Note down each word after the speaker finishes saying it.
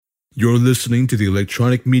You're listening to the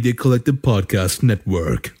Electronic Media Collective Podcast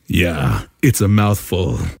Network. Yeah, it's a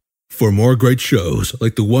mouthful. For more great shows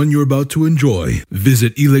like the one you're about to enjoy,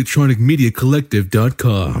 visit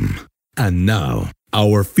electronicmediacollective.com. And now,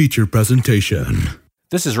 our feature presentation.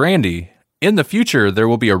 This is Randy. In the future, there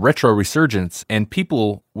will be a retro resurgence, and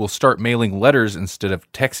people will start mailing letters instead of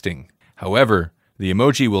texting. However, the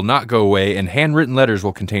emoji will not go away, and handwritten letters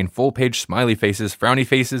will contain full-page smiley faces, frowny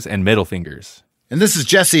faces, and middle fingers. And this is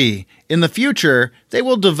Jesse. In the future, they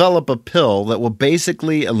will develop a pill that will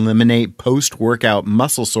basically eliminate post-workout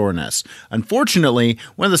muscle soreness. Unfortunately,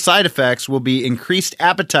 one of the side effects will be increased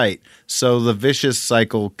appetite, so the vicious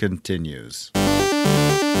cycle continues.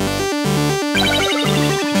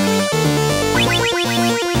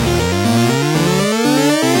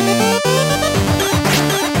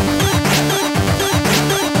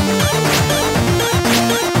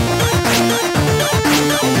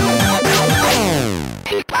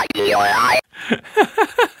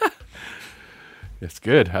 It's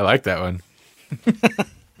good. I like that one. I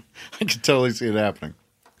can totally see it happening.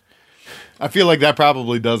 I feel like that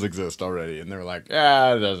probably does exist already, and they're like, it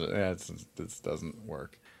doesn't. This doesn't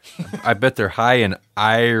work. I bet they're high in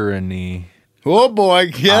irony. Oh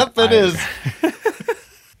boy, yep, it is.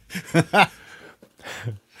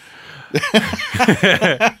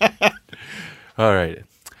 All right.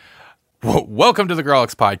 Welcome to the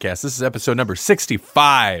Grawlix Podcast. This is episode number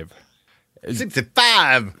 65.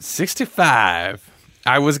 65.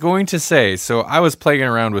 I was going to say, so I was playing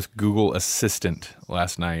around with Google Assistant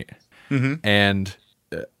last night, and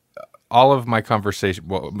all of my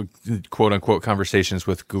conversation, quote unquote conversations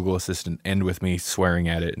with Google Assistant end with me swearing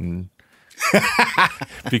at it, and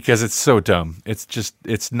because it's so dumb.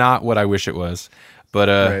 It's not what I wish it was. But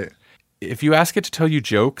right. If you ask it to tell you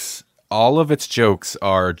jokes, all of its jokes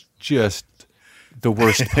are just the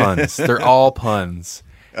worst puns. They're all puns.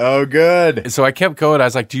 Oh, good. So I kept going. I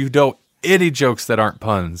was like, do you know any jokes that aren't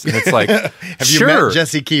puns? And it's like, have sure. you met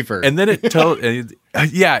Jesse Kiefer? And then it told,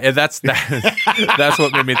 yeah, and that's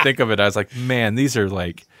what made me think of it. I was like, man, these are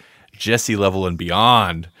like Jesse level and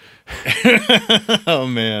beyond. Oh,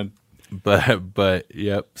 man. But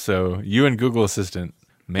yep. So you and Google Assistant,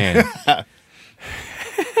 man.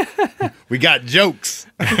 We got jokes.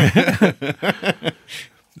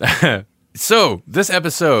 So this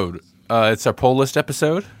episode, it's our poll list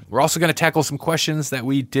episode. We're also going to tackle some questions that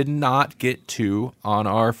we did not get to on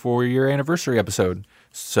our 4-year anniversary episode.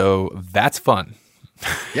 So that's fun.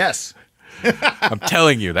 Yes. I'm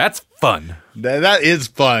telling you, that's fun. That is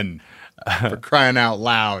fun. For crying out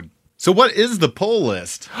loud. So what is the poll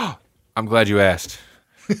list? I'm glad you asked.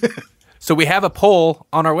 So we have a poll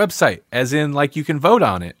on our website, as in like you can vote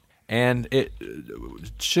on it, and it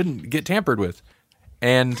shouldn't get tampered with.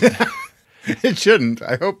 And it shouldn't.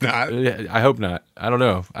 I hope not. I hope not. I don't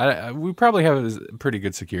know. We probably have pretty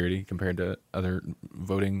good security compared to other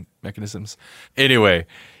voting mechanisms. Anyway,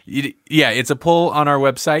 it's a poll on our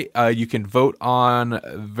website. You can vote on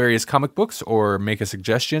various comic books or make a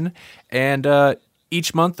suggestion. And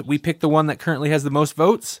each month we pick the one that currently has the most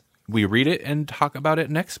votes. We read it and talk about it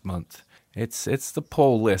next month. It's the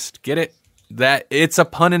poll list. Get it? That it's a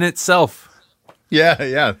pun in itself.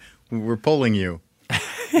 Yeah. We're polling you.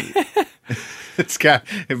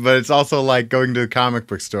 But it's also like going to the comic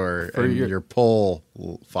book store and your poll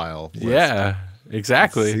file list. Yeah,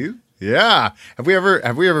 exactly. See? Yeah. Have we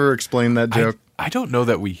ever explained that joke? I don't know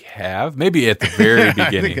that we have. Maybe at the very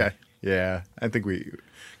beginning.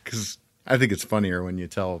 Because I think it's funnier when you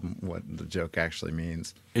tell them what the joke actually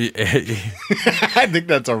means. I think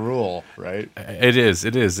that's a rule, right? It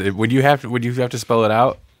is. When you have to spell it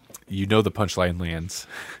out, you know the punchline lands.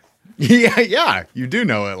 Yeah, you do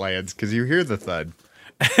know it lands because you hear the thud.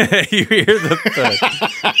 You hear the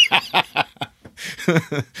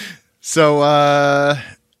thud. So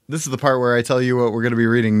this is the part where I tell you what we're going to be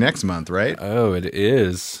reading next month, right? Oh, it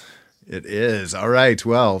is. It is. All right,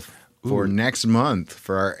 for next month,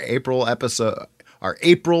 for our April episode, our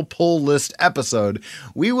April poll list episode,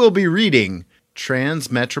 we will be reading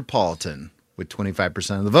Transmetropolitan with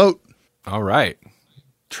 25% of the vote. All right.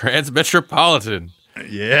 Transmetropolitan.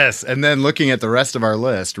 Yes, and then looking at the rest of our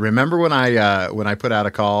list, remember when I put out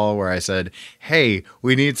a call where I said, "Hey,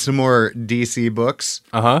 we need some more DC books,"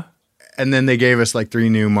 and then they gave us like 3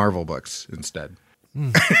 new Marvel books instead.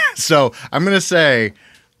 So I'm gonna say,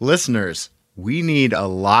 listeners, we need a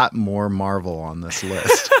lot more Marvel on this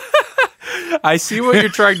list. I see what you're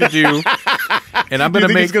trying to do. And I'm Do you gonna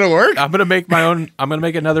think make it's gonna work? I'm gonna make my own. I'm gonna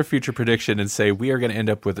make another future prediction and say we are gonna end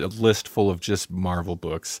up with a list full of just Marvel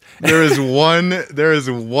books. There is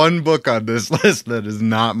one book on this list that is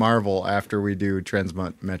not Marvel after we do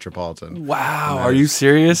Transmetropolitan. Wow, are you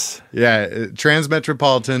serious? Yeah,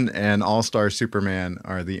 Transmetropolitan and All-Star Superman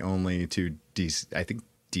are the only two DC. I think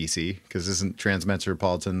DC, because isn't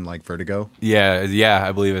Transmetropolitan like Vertigo? Yeah,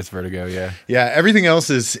 I believe it's Vertigo. Yeah. Everything else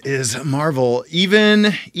is Marvel.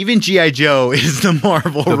 Even G.I. Joe is the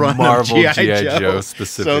Marvel run Marvel of G.I. Joe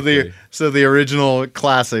specifically. So the original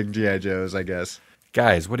classic G.I. Joes, I guess.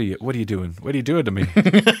 Guys, what are you doing? What are you doing to me?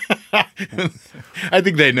 I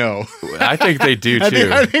think they know. I think they do too.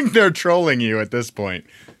 I think they're trolling you at this point.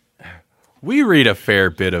 We read a fair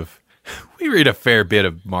bit of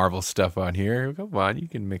Marvel stuff on here. Come on, you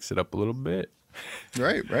can mix it up a little bit.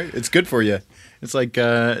 Right. It's good for you. It's like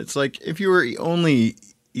if you were only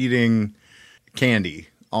eating candy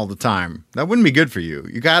all the time, that wouldn't be good for you.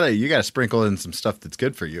 You gotta sprinkle in some stuff that's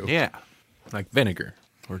good for you. Yeah, like vinegar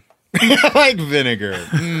or like vinegar.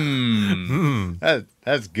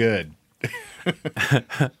 That's good.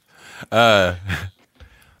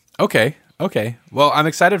 Okay. Well, I'm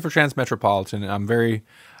excited for Transmetropolitan.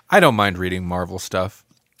 I don't mind reading Marvel stuff.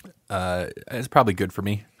 It's probably good for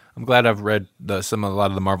me. I'm glad I've read a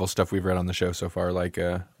lot of the Marvel stuff we've read on the show so far, like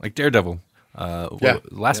Daredevil.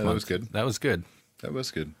 Last month. That was good. That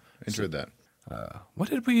was good. I enjoyed that. What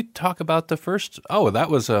did we talk about the first? Oh, that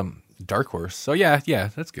was Dark Horse. So yeah,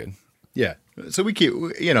 that's good. Yeah. So we keep,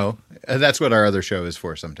 that's what our other show is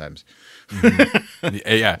for sometimes. Mm-hmm.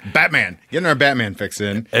 Yeah. Batman. Getting our Batman fix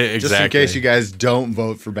in. Exactly. Just in case you guys don't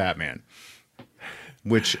vote for Batman.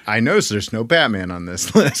 Which I notice there's no Batman on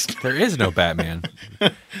this list. There is no Batman.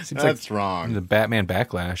 Seems That's wrong. The Batman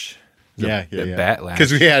backlash. Yeah. Batlash.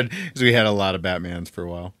 Because we had a lot of Batmans for a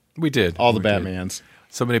while. We did. All the Batmans.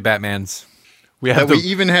 So many Batmans. We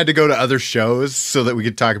even had to go to other shows so that we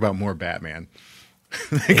could talk about more Batman.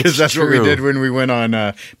 Because that's true. what we did when we went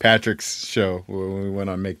on Patrick's show. When we went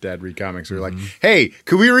on Make Dad Read Comics. We were like, hey,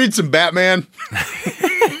 could we read some Batman?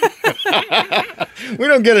 We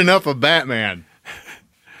don't get enough of Batman.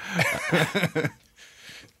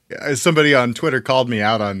 Somebody on Twitter called me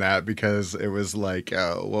out on that because it was like,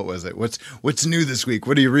 what was it? What's new this week?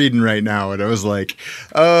 What are you reading right now? And I was like,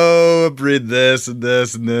 read this and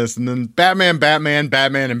this and this, and then Batman, and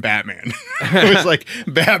Batman. It was like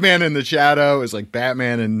Batman in the Shadow. It was like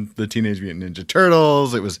Batman and the Teenage Mutant Ninja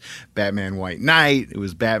Turtles. It was Batman White Knight. It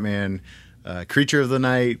was Batman Creature of the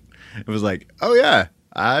Night. It was like, oh yeah,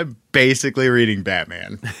 I'm basically reading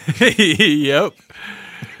Batman. Yep.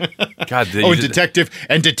 God,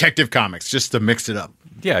 Detective Comics, just to mix it up.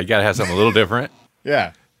 Yeah, you gotta have something a little different.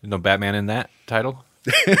 Yeah. No Batman in that title.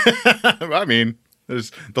 I mean,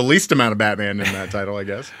 there's the least amount of Batman in that title, I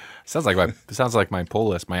guess. Sounds like my pull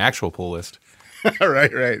list, my actual pull list.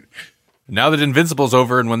 Right. Now that Invincible's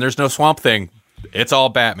over and when there's no Swamp Thing, it's all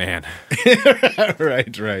Batman.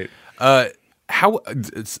 Right.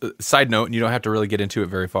 Side note, and you don't have to really get into it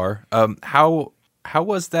very far. How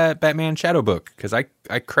was that Batman Shadow book? Because I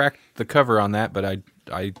cracked the cover on that, but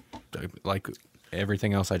I like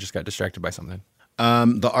everything else. I just got distracted by something.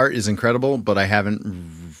 The art is incredible, but I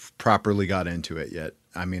haven't properly got into it yet.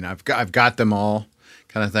 I mean, I've got them all,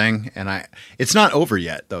 kind of thing, and it's not over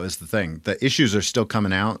yet though. Is the thing. The issues are still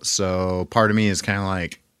coming out, so part of me is kind of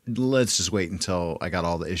like, let's just wait until I got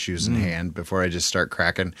all the issues in hand before I just start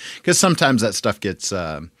cracking. Because sometimes that stuff gets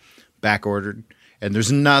back ordered. And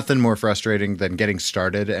there's nothing more frustrating than getting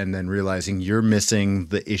started and then realizing you're missing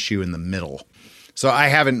the issue in the middle. So I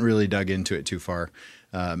haven't really dug into it too far,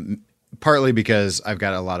 partly because I've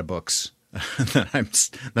got a lot of books that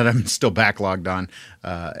I'm still backlogged on,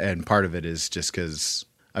 and part of it is just because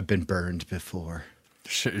I've been burned before.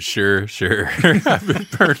 Sure. I've been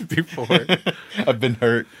burned before. I've been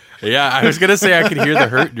hurt. Yeah, I was gonna say I could hear the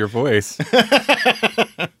hurt in your voice.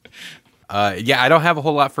 I don't have a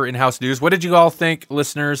whole lot for in-house news. What did you all think,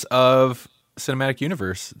 listeners of Cinematic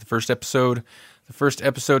Universe? The first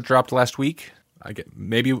episode dropped last week.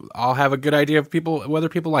 Maybe I'll have a good idea of whether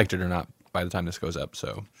people liked it or not by the time this goes up.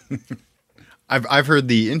 So, I've heard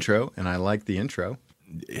the intro and I like the intro.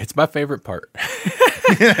 It's my favorite part.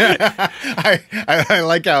 I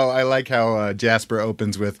like how Jasper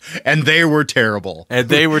opens with, and they were terrible.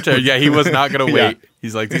 Yeah, he was not going to wait. Yeah.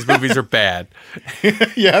 He's like, these movies are bad.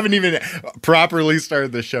 You haven't even properly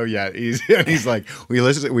started the show yet. He's like,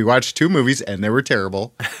 we watched 2 movies and they were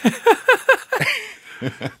terrible.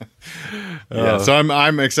 So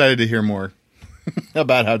I'm excited to hear more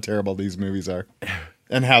about how terrible these movies are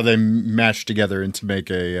and how they mash together and to make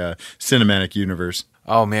a cinematic universe.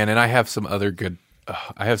 Oh man, and I have some other good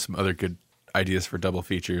ideas for double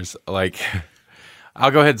features. Like,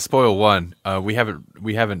 I'll go ahead and spoil one. We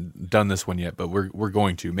haven't done this one yet, but we're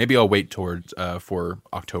going to. Maybe I'll wait towards for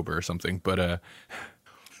October or something. But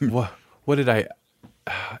what did I?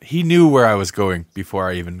 He knew where I was going before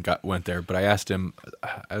I even went there. But I asked him.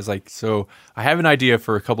 I was like, so I have an idea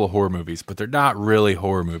for a couple of horror movies, but they're not really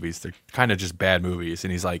horror movies. They're kind of just bad movies.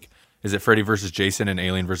 And he's like, is it Freddy versus Jason and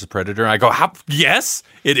Alien versus Predator? And I go, yes,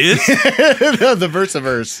 it is. The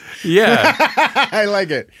Versaverse. Yeah. I like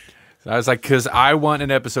it. So I was like, because I want an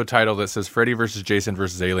episode title that says Freddy versus Jason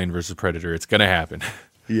versus Alien versus Predator. It's going to happen.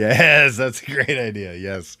 Yes, that's a great idea.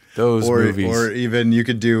 Yes. Those movies. Or even you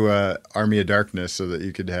could do Army of Darkness so that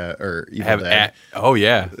you could or Evil Dead. Oh,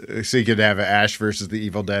 yeah. So you could have Ash versus the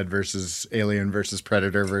Evil Dead versus Alien versus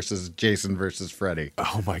Predator versus Jason versus Freddy.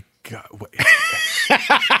 Oh, my God.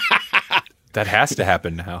 That has to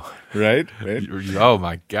happen now. Right? Oh,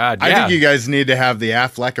 my God. Yeah. I think you guys need to have the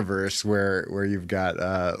Affleckiverse where you've got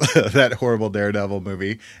that horrible Daredevil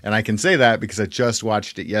movie. And I can say that because I just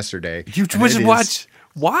watched it yesterday. You just watched?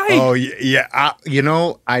 Why? Oh, yeah.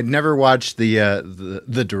 I'd never watched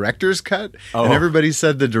the director's cut. Oh. And everybody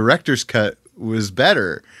said the director's cut was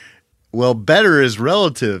better. Well, better is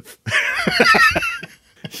relative.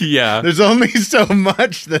 Yeah. There's only so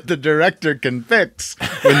much that the director can fix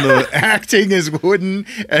when the acting is wooden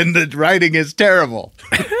and the writing is terrible.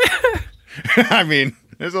 I mean,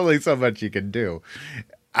 there's only so much you can do.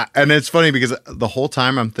 And it's funny because the whole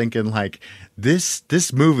time I'm thinking like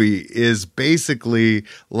this movie is basically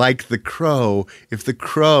like The Crow if The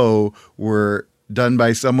Crow were done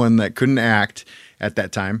by someone that couldn't act at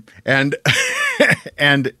that time and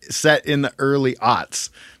and set in the early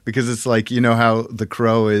aughts. Because it's like, you know how The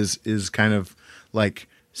Crow is kind of like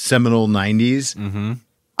seminal 90s. Mm-hmm.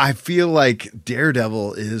 I feel like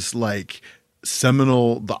Daredevil is like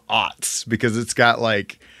seminal the aughts because it's got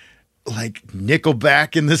like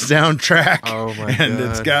Nickelback in the soundtrack. Oh my and God.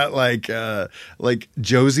 It's got like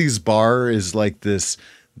Josie's Bar is like this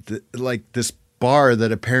bar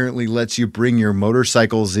that apparently lets you bring your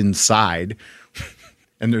motorcycles inside.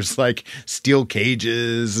 And there's like steel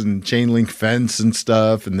cages and chain link fence and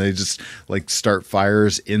stuff. And they just like start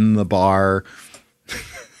fires in the bar.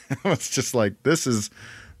 It's just like, this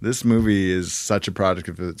movie is such a product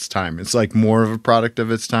of its time. It's like more of a product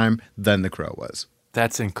of its time than The Crow was.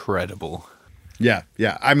 That's incredible. Yeah.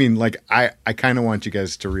 Yeah. I mean, like I kind of want you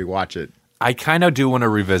guys to rewatch it. I kind of do want to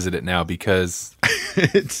revisit it now because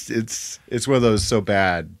it's one of those so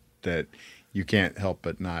bad that you can't help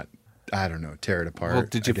but not, I don't know, tear it apart. Well,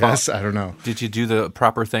 did you I don't know. Did you do the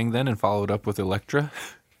proper thing then and follow it up with Elektra?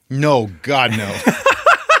 No, God, no.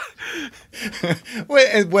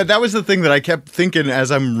 Well, that was the thing that I kept thinking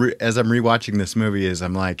as I'm rewatching this movie is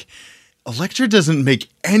I'm like, Elektra doesn't make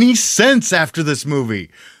any sense after this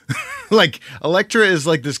movie. Like, Elektra is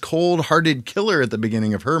like this cold-hearted killer at the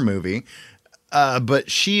beginning of her movie,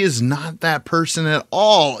 but she is not that person at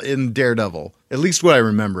all in Daredevil. At least what I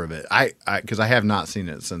remember of it. Because I have not seen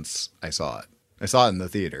it since I saw it. I saw it in the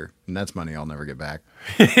theater, and that's money I'll never get back.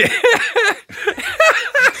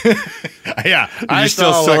 Yeah, You're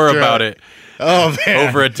still sore about it. Oh man!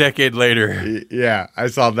 Over a decade later. Yeah, I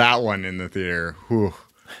saw that one in the theater. Whew.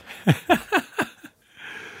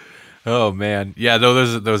 Oh man, yeah.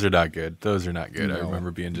 Those are not good. Those are not good. No. I remember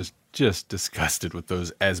being just disgusted with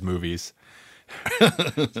those as movies.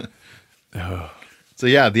 Oh. So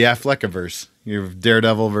yeah, the Affleckiverse. You have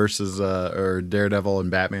Daredevil versus or Daredevil and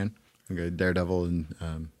Batman. Okay, Daredevil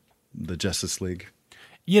and the Justice League.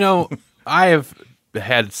 You know, I have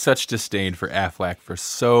had such disdain for Affleck for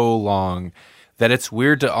so long that it's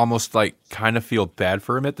weird to almost like kind of feel bad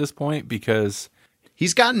for him at this point because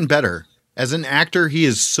he's gotten better as an actor. He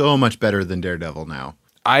is so much better than Daredevil now.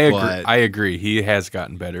 I agree. I agree. He has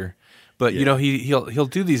gotten better, but you know, he'll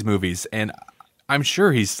do these movies, and I'm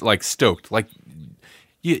sure he's like stoked. Like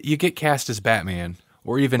you get cast as Batman.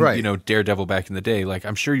 Or even, right. You know, Daredevil back in the day. Like,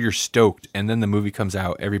 I'm sure you're stoked, and then the movie comes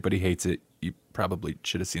out. Everybody hates it. You probably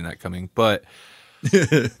should have seen that coming. But,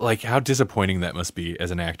 like, how disappointing that must be as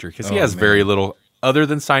an actor. Because he has very little, other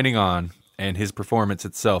than signing on and his performance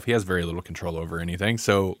itself, he has very little control over anything.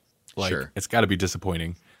 So, like, It's got to be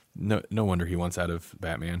disappointing. No wonder he wants out of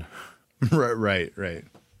Batman. Right.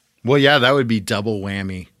 Well, yeah, that would be double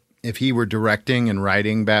whammy. If he were directing and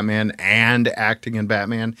writing Batman and acting in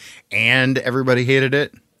Batman and everybody hated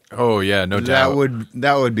it. Oh, yeah, no doubt.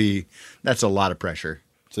 That's a lot of pressure.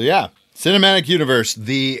 So, yeah, Cinematic Universe,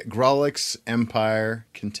 the Grolix Empire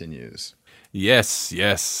continues. Yes.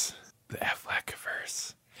 The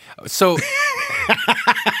Affleckiverse. So,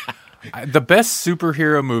 the best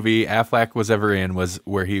superhero movie Affleck was ever in was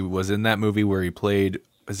where he was in that movie where he played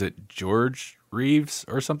is it George Reeves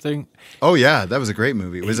or something? Oh yeah, that was a great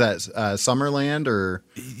movie. Was that Summerland or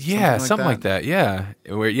something like that? Yeah,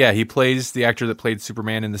 where he plays the actor that played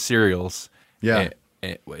Superman in the serials. Yeah,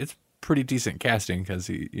 it's pretty decent casting because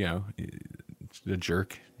he's a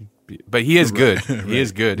jerk, but he is good. Right. He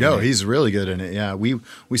is good. No, he's really good in it. Yeah, we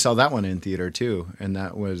saw that one in theater too, and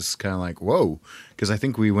that was kind of like whoa, because I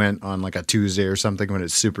think we went on like a Tuesday or something when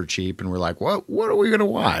it's super cheap, and we're like, what are we gonna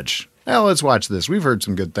watch? Well, let's watch this. We've heard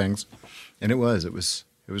some good things, and it was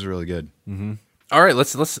really good. Mm-hmm. All right,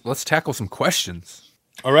 let's tackle some questions.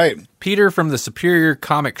 All right, Peter from the Superior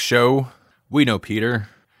Comic Show. We know Peter.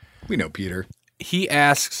 He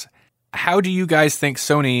asks, how do you guys think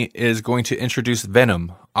Sony is going to introduce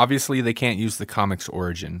Venom? Obviously, they can't use the comics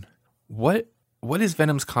origin. What is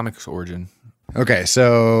Venom's comics origin? Okay,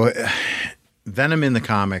 so Venom in the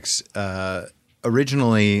comics,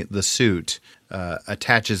 originally the suit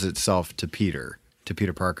attaches itself to Peter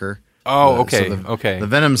Parker. Oh, okay, okay. The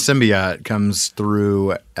Venom symbiote comes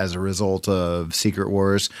through as a result of Secret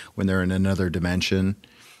Wars when they're in another dimension.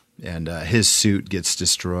 And his suit gets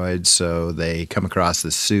destroyed, so they come across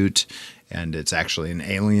this suit, and it's actually an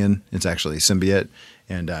alien. It's actually a symbiote.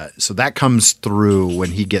 And so that comes through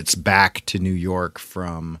when he gets back to New York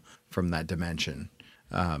from that dimension.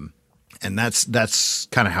 And that's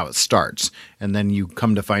kind of how it starts. And then you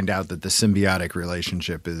come to find out that the symbiotic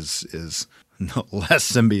relationship is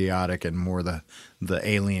less symbiotic and more the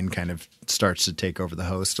alien kind of starts to take over the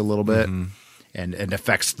host a little bit and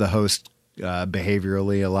affects the host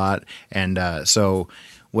behaviorally a lot. And so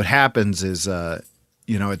what happens is, at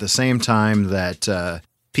the same time that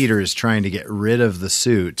Peter is trying to get rid of the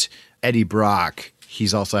suit, Eddie Brock,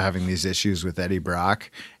 he's also having these issues with Eddie Brock.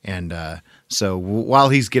 And so while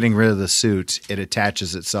he's getting rid of the suit, it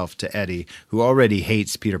attaches itself to Eddie, who already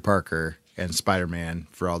hates Peter Parker and Spider-Man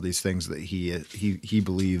for all these things that he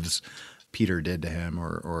believes Peter did to him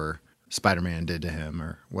or Spider-Man did to him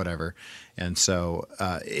or whatever. And so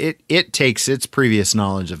it takes its previous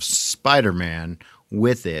knowledge of Spider-Man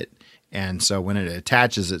with it. And so when it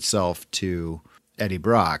attaches itself to Eddie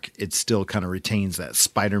Brock, it still kind of retains that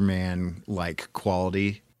Spider-Man-like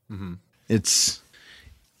quality. Mm-hmm. It's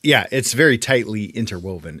very tightly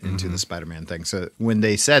interwoven into the Spider-Man thing. So when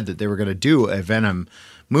they said that they were going to do a Venom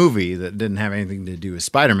movie that didn't have anything to do with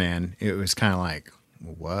Spider-Man, it was kind of like,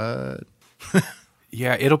 what?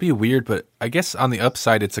 Yeah, it'll be weird, but I guess on the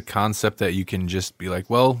upside, it's a concept that you can just be like,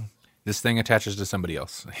 well, this thing attaches to somebody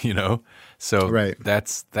else, So right.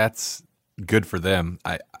 That's good for them.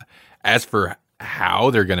 As for how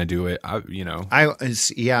they're going to do it,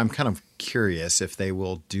 I'm kind of curious if they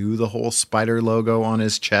will do the whole spider logo on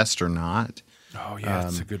his chest or not. Oh yeah,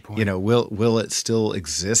 that's a good point. Will it still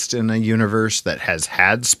exist in a universe that has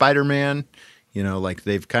had Spider-Man? Like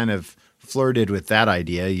they've kind of flirted with that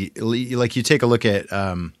idea. You take a look at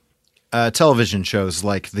television shows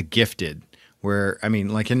like The Gifted, where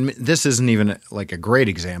this isn't even like a great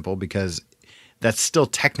example because that's still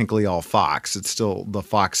technically all Fox. It's still the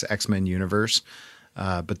Fox X-Men universe,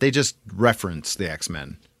 but they just reference the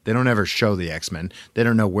X-Men. They don't ever show the X-Men. They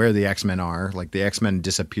don't know where the X-Men are. Like the X-Men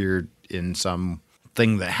disappeared in some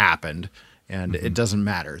thing that happened, and it doesn't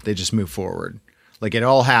matter. They just move forward. Like it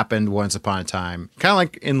all happened once upon a time, kind of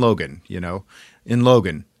like in Logan, In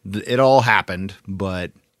Logan, it all happened,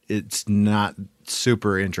 but it's not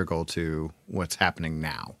super integral to what's happening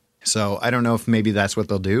now. So I don't know if maybe that's what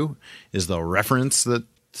they'll do, is they'll reference that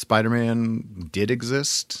Spider-Man did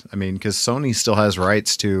exist. I mean, because Sony still has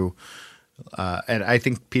rights to, and I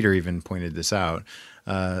think Peter even pointed this out,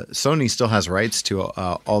 Sony still has rights to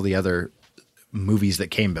all the other movies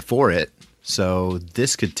that came before it. So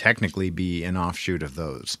this could technically be an offshoot of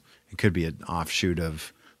those. It could be an offshoot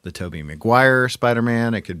of the Tobey Maguire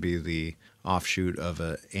Spider-Man. It could be the offshoot of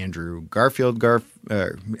Andrew Garfield.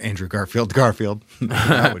 Andrew Garfield.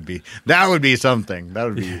 that would be something. That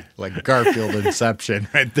would be like Garfield Inception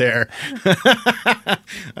right there.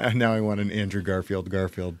 Now I want an Andrew Garfield.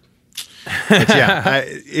 But yeah,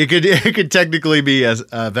 it could technically be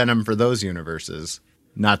a Venom for those universes.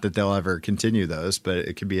 Not that they'll ever continue those, but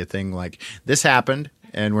it could be a thing like this happened,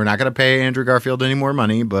 and we're not going to pay Andrew Garfield any more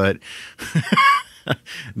money, but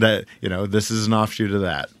that this is an offshoot of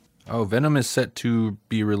that. Oh, Venom is set to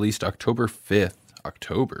be released October 5th.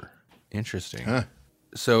 October. Interesting. Huh.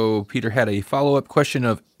 So Peter had a follow-up question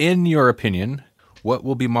of, in your opinion, what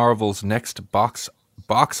will be Marvel's next box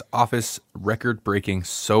office record-breaking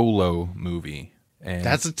solo movie? And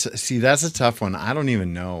that's a tough one. I don't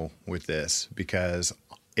even know with this, because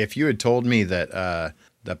if you had told me that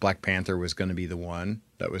that Black Panther was going to be the one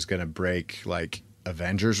that was going to break like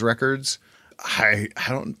Avengers records, I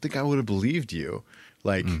don't think I would have believed you.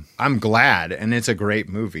 Like, I'm glad, and it's a great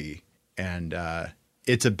movie, and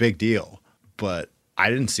it's a big deal, but I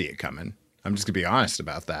didn't see it coming. I'm just going to be honest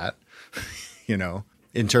about that, you know,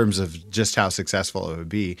 in terms of just how successful it would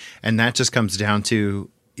be. And that just comes down to,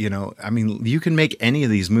 you know, I mean, you can make any of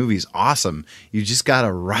these movies awesome. You just got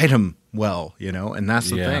to write them well, you know, and that's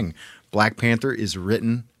the thing. Black Panther is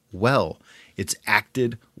written well. It's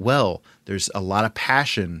acted well. There's a lot of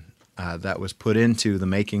passion that was put into the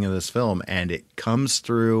making of this film, and it comes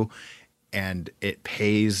through and it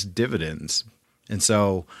pays dividends. And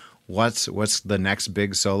so what's the next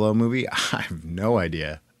big solo movie? I have no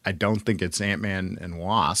idea. I don't think it's Ant-Man and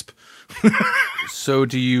Wasp. So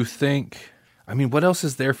do you think, I mean, what else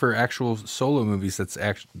is there for actual solo movies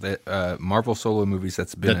Marvel solo movies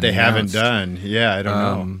that's been that they announced? haven't done? Yeah, I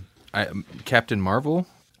don't know. Captain Marvel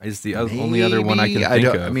is the only other one I can think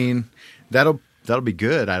of. I mean, that'll be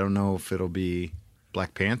good. I don't know if it'll be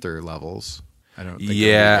Black Panther levels. I don't think it'll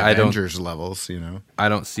be Avengers levels, you know. I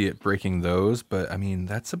don't see it breaking those, but I mean,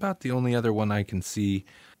 that's about the only other one I can see.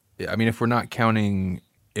 I mean, if we're not counting,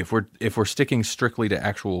 if we're sticking strictly to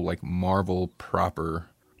actual like Marvel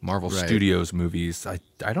Studios movies, I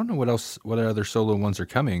don't know what other solo ones are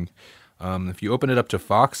coming. If you open it up to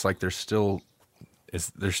Fox, like there's still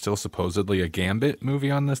supposedly a Gambit movie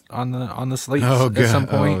on the slate at some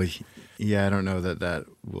point. Yeah, I don't know that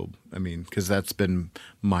will. I mean, because that's been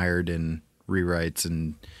mired in rewrites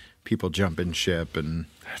and people jumping ship, and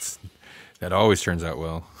that always turns out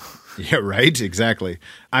well. Yeah, right. Exactly.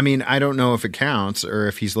 I mean, I don't know if it counts or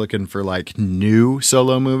if he's looking for like new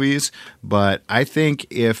solo movies, but I think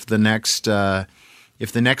if the next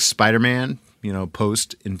Spider-Man, you know,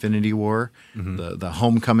 post Infinity War, the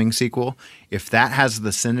Homecoming sequel, if that has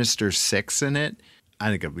the Sinister Six in it, I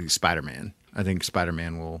think it'll be Spider-Man. I think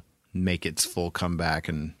Spider-Man will make its full comeback,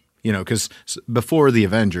 and you know, because before the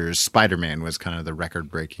Avengers, Spider-Man was kind of the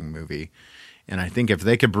record-breaking movie, and I think if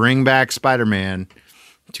they could bring back Spider-Man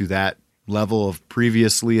to that level of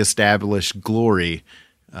previously established glory,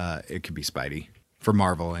 it could be Spidey for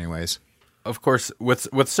Marvel, anyways. Of course,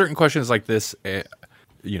 with certain questions like this,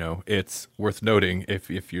 you know, it's worth noting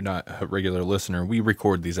if you're not a regular listener, we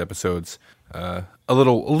record these episodes a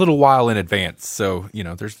little while in advance, so you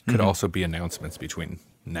know, there's could also be announcements between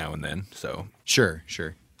now and then. So sure,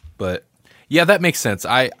 but yeah, that makes sense.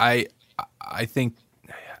 I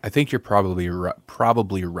think you're probably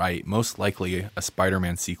right. Most likely, a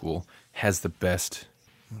Spider-Man sequel has the best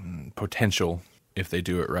potential if they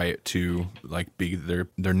do it right to like be their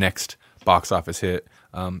next box office hit.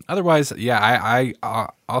 Otherwise, yeah,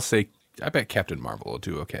 I'll say I bet Captain Marvel will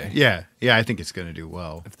do okay. Yeah, I think it's going to do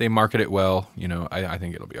well if they market it well. You know, I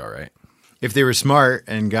think it'll be all right. If they were smart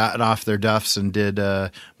and got off their duffs and did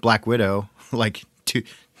Black Widow like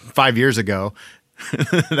 5 years ago,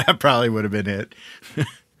 that probably would have been it.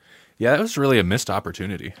 Yeah, that was really a missed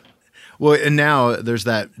opportunity. Well, and now there's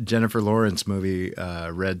that Jennifer Lawrence movie,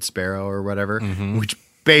 Red Sparrow or whatever, which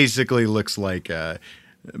basically looks like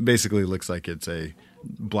it's a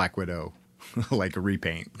Black Widow, like a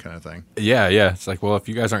repaint kind of thing. Yeah. It's like, well, if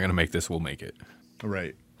you guys aren't going to make this, we'll make it.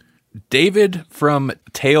 Right. David from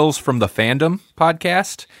Tales from the Fandom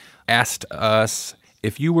podcast asked us,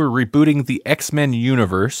 if you were rebooting the X-Men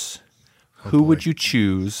universe, who would you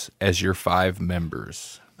choose as your 5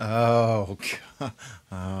 members? Oh, God.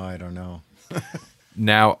 I don't know.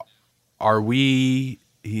 Now, are we...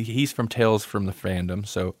 He's from Tales from the Fandom,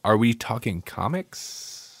 so are we talking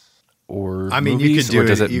comics or I mean, movies, you could do or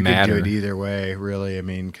does it you matter? could do it either way, really. I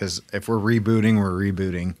mean, because if we're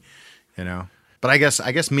rebooting, you know. But I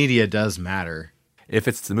guess media does matter. If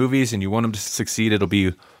it's the movies and you want them to succeed, it'll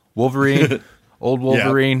be Wolverine, old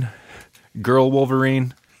Wolverine, girl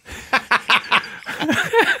Wolverine.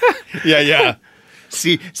 Yeah.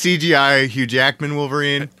 CGI Hugh Jackman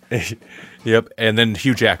Wolverine. Yep, and then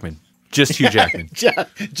Hugh Jackman. Just Hugh Jackman.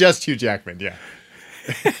 Just Hugh Jackman, yeah.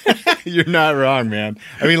 You're not wrong, man.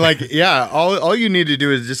 I mean, like, yeah, all you need to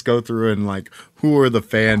do is just go through and, like, who are the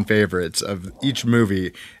fan favorites of each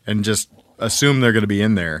movie and just assume they're going to be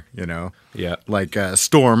in there, you know? Yeah. Like,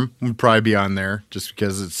 Storm would probably be on there just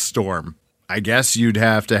because it's Storm. I guess you'd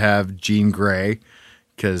have to have Jean Grey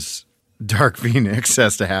because Dark Phoenix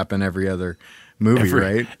has to happen every other movie,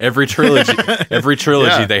 right? Every trilogy,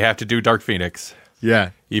 yeah. They have to do Dark Phoenix. Yeah.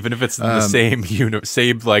 Even if it's in the same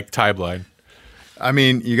like timeline. I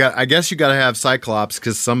mean, I guess you got to have Cyclops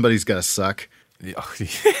because somebody's got to suck.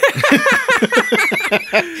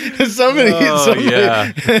 Somebody,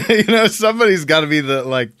 yeah. You know, somebody's got to be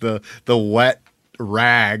the wet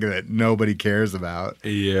rag that nobody cares about.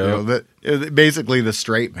 Yeah, you know, basically the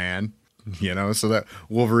straight man. You know, so that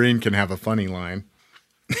Wolverine can have a funny line.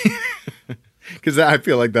 Because I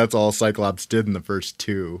feel like that's all Cyclops did in the first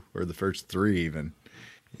 2 or the first 3 even.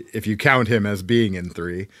 If you count him as being in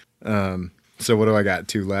 3. So what do I got?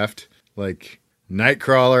 2 left? Like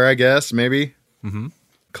Nightcrawler, I guess, maybe? Mm-hmm.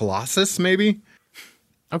 Colossus, maybe?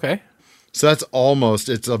 Okay. So that's almost,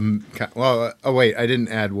 well, oh wait, I didn't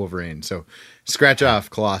add Wolverine. So scratch off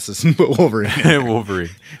Colossus and put Wolverine.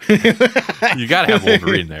 Wolverine. You got to have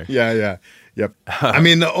Wolverine there. Yeah. Yep. I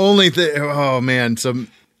mean, the only thing,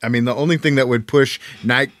 the only thing that would push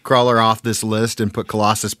Nightcrawler off this list and put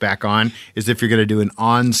Colossus back on is if you're going to do an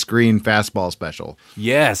on-screen fastball special.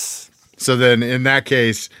 Yes. So then in that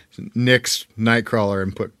case, nix Nightcrawler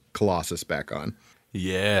and put Colossus back on.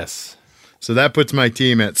 Yes. So that puts my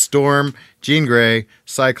team at Storm, Jean Grey,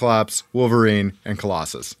 Cyclops, Wolverine, and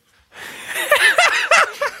Colossus.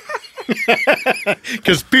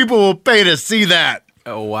 Because people will pay to see that.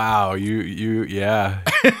 Oh, wow. Yeah.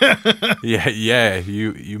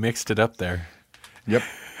 You mixed it up there. Yep.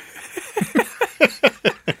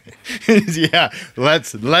 Yeah.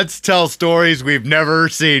 Let's tell stories we've never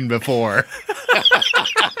seen before.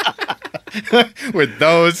 With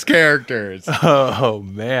those characters. Oh,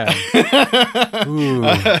 man.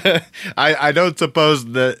 I don't suppose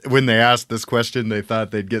that when they asked this question, they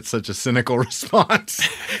thought they'd get such a cynical response.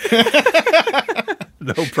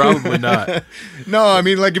 No, probably not. No, I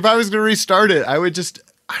mean, like, if I was going to restart it, I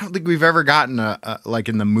don't think we've ever gotten like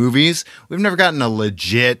in the movies, we've never gotten a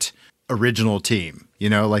legit original team. You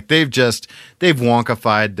know, like they've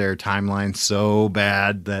wonkified their timeline so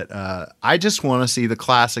bad that I just want to see the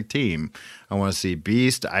classic team. I want to see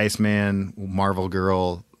Beast, Iceman, Marvel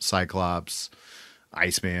Girl, Cyclops,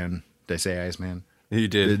 Iceman. Did I say Iceman? You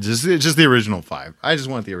did. Just the original 5. I just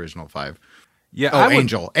want the original 5. Yeah.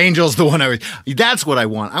 Angel. Angel's the one that's what I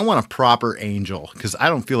want. I want a proper Angel because I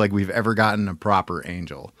don't feel like we've ever gotten a proper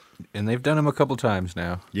Angel. And they've done him a couple times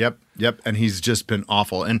now. Yep. And he's just been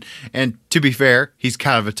awful. And to be fair, he's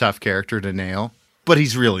kind of a tough character to nail, but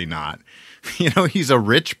he's really not. You know, he's a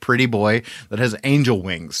rich, pretty boy that has angel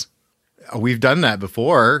wings. We've done that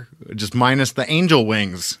before, just minus the angel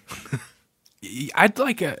wings.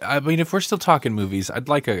 If we're still talking movies, I'd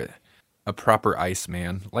like a proper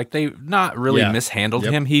Iceman. Like, they've not really mishandled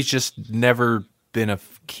him. He's just never been a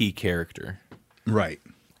key character. Right.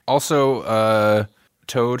 Also,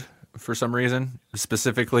 Toad, for some reason,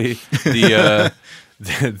 specifically the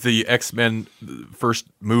X-Men first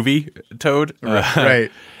movie Toad.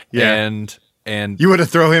 Right. Yeah. And you want to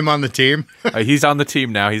throw him on the team? He's on the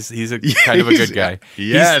team now. He's a kind of a good guy.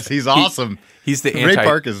 Yes, he's awesome. He's the Ray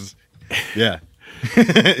Park is. Yeah.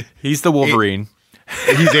 He's the Wolverine.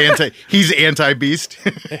 He's anti-Beast.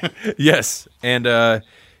 Yes, and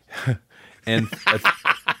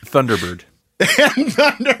Thunderbird. And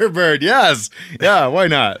Thunderbird, yes. Yeah, why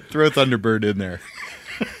not? Throw Thunderbird in there.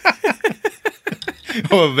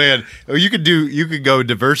 Oh man. Oh, you could go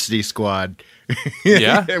diversity squad.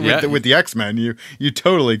 Yeah. with the X-Men. You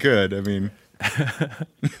totally could. I mean.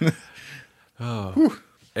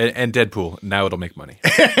 And Deadpool. Now it'll make money.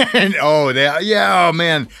 Oh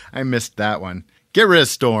man. I missed that one. Get rid of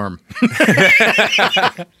Storm.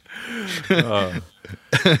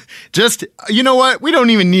 Just, you know what? We don't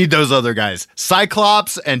even need those other guys.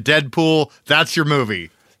 Cyclops and Deadpool, that's your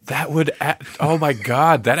movie. That would, oh my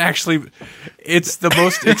God, that actually, it's the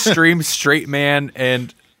most extreme straight man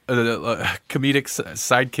and comedic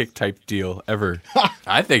sidekick type deal ever.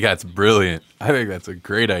 I think that's brilliant. I think that's a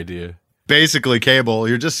great idea. Basically, Cable,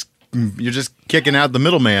 you're just kicking out the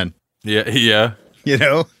middleman. Yeah. You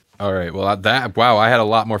know? All right. Well, I had a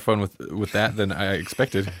lot more fun with that than I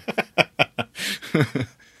expected.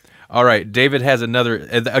 All right, David has another.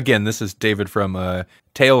 Again, this is David from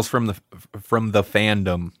Tales from the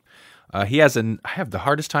Fandom. He has I have the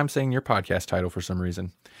hardest time saying your podcast title for some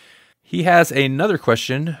reason. He has another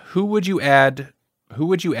question. Who would you add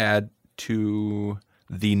to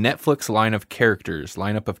the Netflix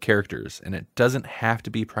lineup of characters? And it doesn't have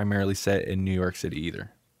to be primarily set in New York City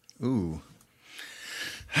either. Ooh.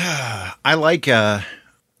 I like.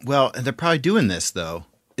 Well, they're probably doing this though.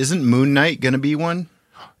 Isn't Moon Knight going to be one?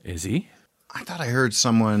 Is he? I thought I heard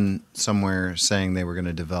someone somewhere saying they were going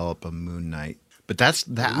to develop a Moon Knight, but that's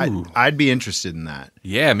that. I'd be interested in that.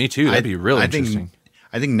 Yeah, me too. That'd be really interesting.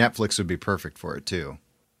 I think Netflix would be perfect for it too.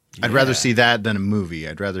 Yeah. I'd rather see that than a movie.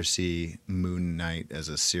 I'd rather see Moon Knight as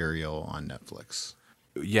a serial on Netflix.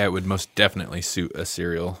 Yeah, it would most definitely suit a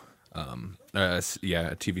serial. A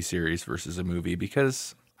TV series versus a movie,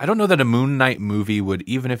 because I don't know that a Moon Knight movie would,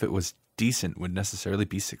 even if it was decent, would necessarily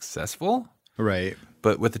be successful. Right.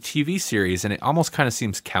 But with a TV series, and it almost kind of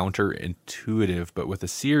seems counterintuitive, but with a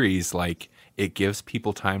series, like, it gives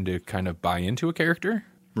people time to kind of buy into a character.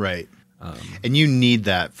 Right. And you need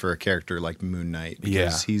that for a character like Moon Knight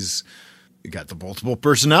because he's got the multiple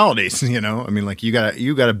personalities, you know? I mean, like you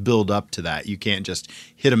gotta build up to that. You can't just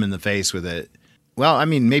hit him in the face with it. Well, I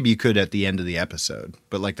mean, maybe you could at the end of the episode,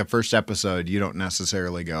 but like the first episode, you don't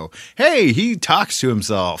necessarily go, hey, he talks to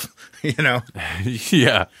himself, you know?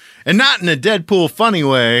 Yeah. And not in a Deadpool funny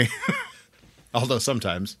way. Although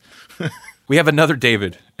sometimes. We have another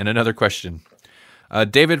David and another question.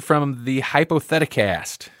 David from the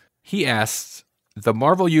Hypotheticast. He asks, the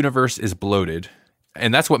Marvel Universe is bloated,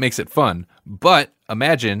 and that's what makes it fun. But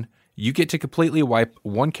imagine you get to completely wipe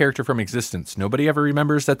one character from existence. Nobody ever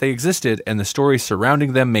remembers that they existed, and the story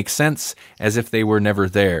surrounding them makes sense as if they were never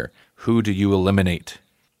there. Who do you eliminate?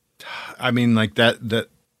 I mean, like that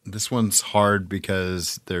this one's hard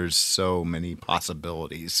because there's so many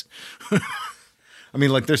possibilities. I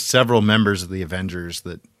mean, like there's several members of the Avengers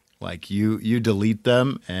that like you delete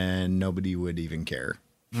them and nobody would even care.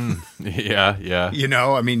 Yeah. You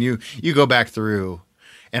know, I mean, you go back through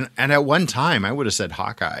and at one time I would have said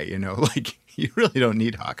Hawkeye, you know, like you really don't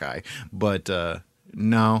need Hawkeye, but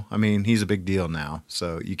no, I mean, he's a big deal now.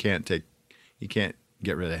 So you can't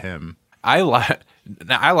get rid of him. I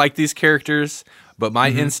like these characters, but my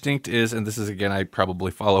instinct is, and this is again, I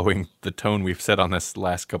probably following the tone we've set on these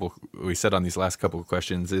last couple of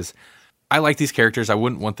questions, is I like these characters. I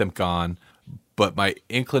wouldn't want them gone, but my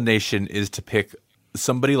inclination is to pick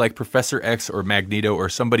somebody like Professor X or Magneto or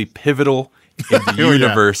somebody pivotal in the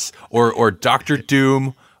universe or Doctor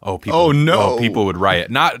Doom. People would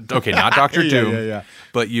riot. Not Doctor Doom, yeah.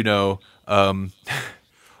 but you know,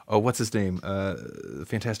 what's his name?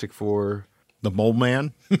 Fantastic Four. The Mole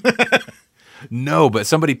Man? No, but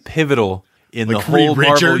somebody pivotal in like the whole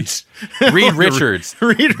Richards? Marvel. Reed Richards.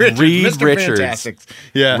 Reed Mr. Richards. Fantastic.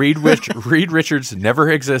 Yeah. Reed Richards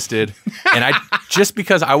never existed, and just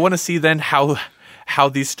because I want to see then how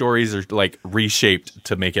these stories are like reshaped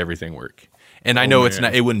to make everything work. And I know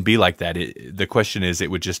it wouldn't be like that. The question is,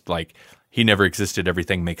 it would just like he never existed.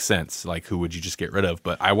 Everything makes sense. Like who would you just get rid of?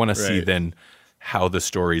 But I want to see then how the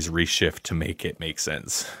stories reshift to make it make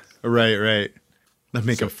sense. Right. That'd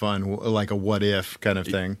make it fun, like a what if kind of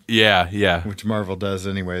thing. Yeah. Which Marvel does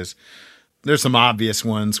anyways. There's some obvious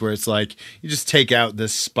ones where it's like, you just take out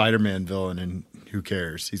this Spider-Man villain and who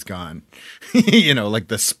cares? He's gone. You know, like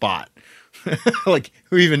the Spot. Like,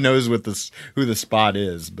 who even knows who the Spot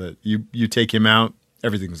is? But you take him out,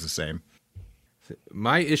 everything's the same.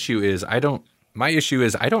 My issue is I don't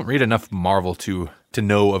read enough Marvel to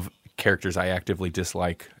know of characters I actively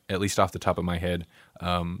dislike, at least off the top of my head,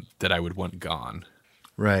 that I would want gone.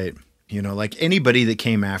 Right. You know, like anybody that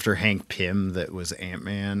came after Hank Pym that was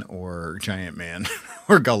Ant-Man or Giant Man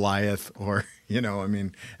or Goliath or, you know, I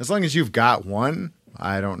mean, as long as you've got one,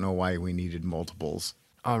 I don't know why we needed multiples.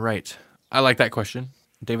 All right. I like that question.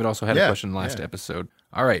 David also had a question last episode.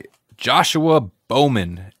 All right. Joshua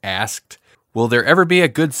Bowman asked, will there ever be a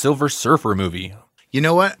good Silver Surfer movie? You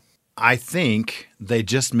know what? I think they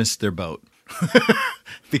just missed their boat.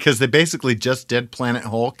 Because they basically just did Planet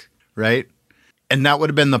Hulk, right? And that would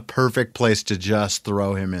have been the perfect place to just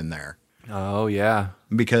throw him in there. Oh, yeah.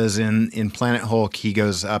 Because in Planet Hulk, he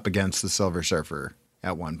goes up against the Silver Surfer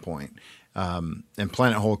at one point. And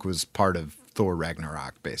Planet Hulk was part of Thor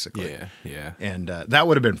Ragnarok, basically. Yeah. And that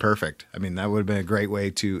would have been perfect. I mean, that would have been a great way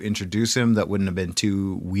to introduce him. That wouldn't have been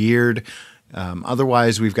too weird.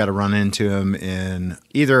 Otherwise, we've got to run into him in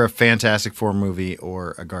either a Fantastic Four movie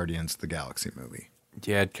or a Guardians of the Galaxy movie.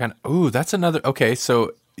 Yeah, kind of. Ooh, that's another. Okay,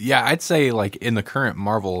 so yeah, I'd say like in the current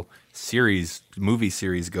Marvel movie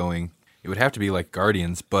series going, it would have to be like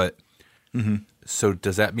Guardians. But so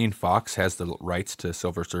does that mean Fox has the rights to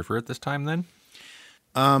Silver Surfer at this time? Then,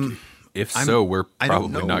 if so, we're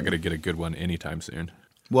probably not going to get a good one anytime soon.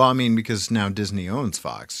 Well, I mean, because now Disney owns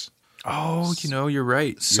Fox. Oh, you know, you're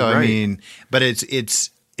right. I mean, but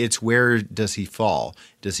it's where does he fall?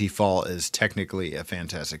 Does he fall as technically a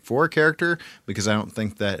Fantastic Four character? Because I don't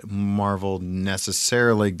think that Marvel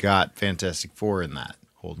necessarily got Fantastic Four in that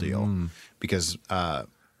whole deal. Because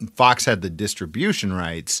Fox had the distribution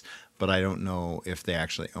rights, but I don't know if they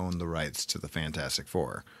actually own the rights to the Fantastic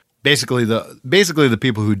Four. Basically, the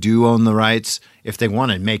people who do own the rights, if they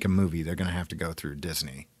want to make a movie, they're going to have to go through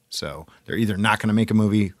Disney. So they're either not going to make a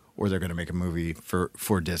movie or they're going to make a movie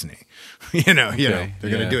for Disney. They're going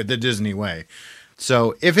to do it the Disney way.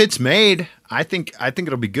 So if it's made, I think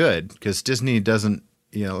it'll be good because Disney doesn't,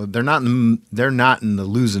 they're not in the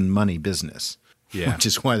losing money business. Yeah. Which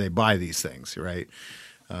is why they buy these things, right?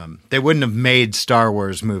 They wouldn't have made Star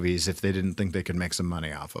Wars movies if they didn't think they could make some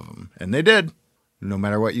money off of them. And they did, no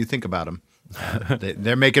matter what you think about them.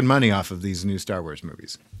 They're making money off of these new Star Wars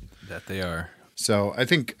movies. That they are. So I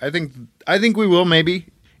think we will, maybe,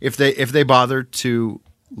 if they bother to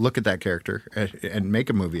look at that character and make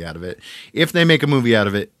a movie out of it. If they make a movie out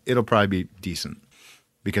of it, it'll probably be decent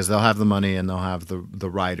because they'll have the money and they'll have the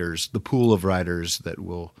writers, the pool of writers that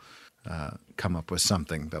will come up with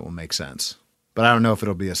something that will make sense. But I don't know if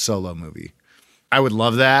it'll be a solo movie. I would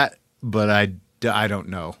love that, but I don't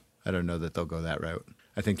know. I don't know that they'll go that route.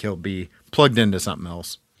 I think he'll be plugged into something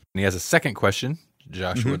else. And he has a second question,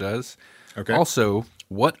 Joshua does. Okay. Also,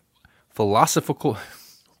 what philosophical...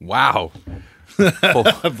 Wow.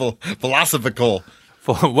 Philosophical.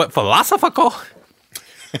 What philosophical?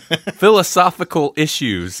 Philosophical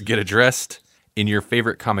issues get addressed in your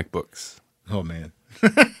favorite comic books. Oh, man.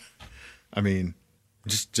 I mean,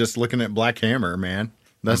 just looking at Black Hammer, man.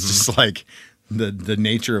 That's just like the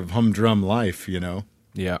nature of humdrum life, you know?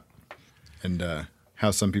 Yeah. And how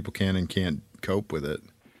some people can and can't cope with it.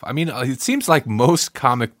 I mean, it seems like most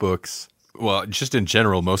comic books, well, just in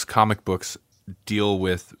general, most comic books deal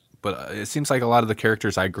with, but it seems like a lot of the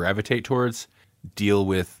characters I gravitate towards deal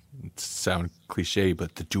with, sound cliche,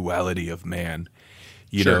 but the duality of man.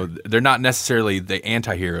 You know, they're not necessarily the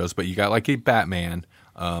anti-heroes, but you got like a Batman,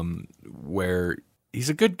 where he's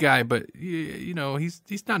a good guy, but you know, he's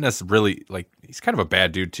not necessarily like, he's kind of a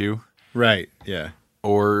bad dude too. Right. Yeah.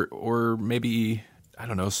 Or maybe, I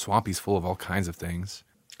don't know, Swampy's full of all kinds of things.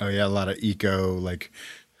 Oh yeah, a lot of eco, like,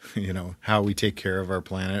 you know, how we take care of our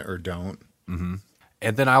planet or don't. Mm-hmm.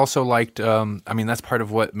 And then I also liked, I mean, that's part of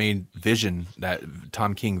what made Vision, that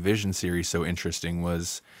Tom King Vision series, so interesting,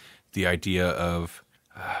 was the idea of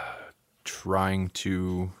trying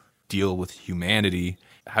to deal with humanity.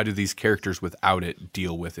 How do these characters without it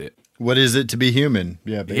deal with it? What is it to be human?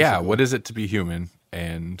 Yeah, basically. Yeah, what is it to be human?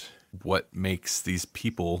 And what makes these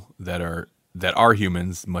people that are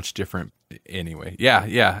humans much different? Anyway,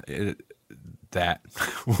 that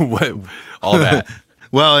all that.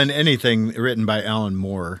 Well, and anything written by Alan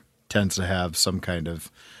Moore tends to have some kind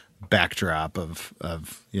of backdrop of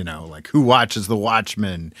you know, like who watches the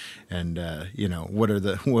Watchmen, and you know, what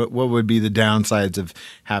would be the downsides of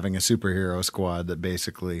having a superhero squad that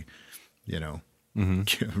basically, you know,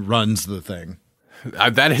 runs the thing.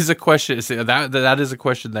 That is a question. That is a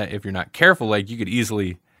question that if you're not careful, like you could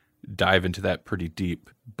easily dive into that pretty deep.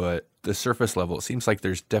 But the surface level, it seems like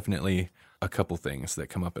there's definitely a couple things that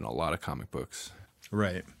come up in a lot of comic books.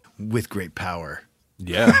 Right. With great power.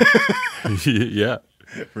 Yeah. Yeah.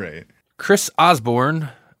 Right. Chris Osborne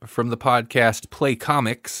from the podcast Play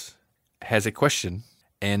Comics has a question,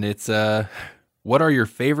 and it's what are your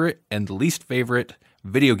favorite and least favorite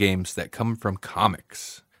video games that come from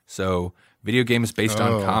comics? So video games based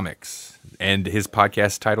on comics. And his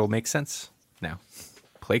podcast title makes sense now.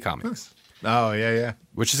 Play Comics. Oh, yeah.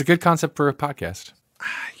 Which is a good concept for a podcast.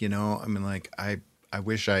 You know, I mean, like, I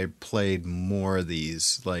wish I played more of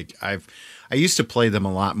these. Like, I used to play them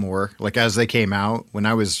a lot more. Like, as they came out when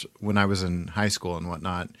I was in high school and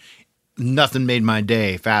whatnot, nothing made my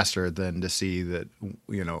day faster than to see that,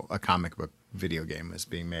 you know, a comic book video game was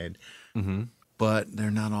being made. Mm-hmm. But they're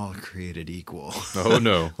not all created equal. Oh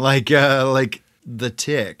no! Like The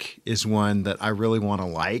Tick is one that I really want to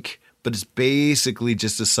like, but it's basically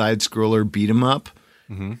just a side scroller beat 'em up.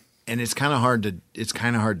 Mm-hmm. And it's kind of hard to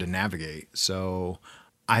navigate. So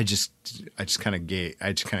I just kind of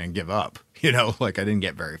give up, you know, like I didn't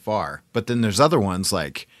get very far. But then there's other ones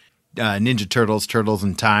like Ninja Turtles, Turtles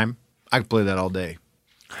in Time. I could play that all day.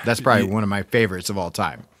 That's probably one of my favorites of all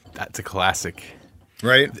time. That's a classic.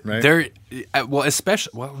 Right. There,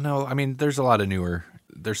 no, I mean, there's a lot of newer,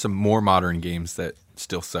 there's some more modern games that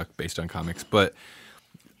still suck based on comics, but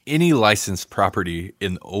any licensed property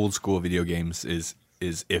in old school video games is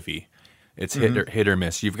iffy. It's hit or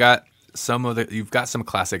miss. You've got some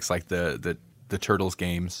classics like the Turtles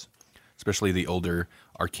games, especially the older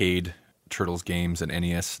arcade Turtles games and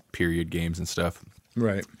NES period games and stuff.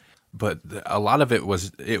 Right. But a lot of it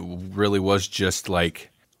really was just like,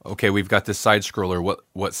 okay, we've got this side scroller.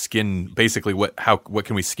 What skin? Basically, what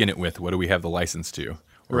can we skin it with? What do we have the license to,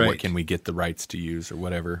 or what can we get the rights to use, or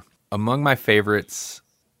whatever? Among my favorites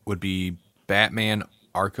would be Batman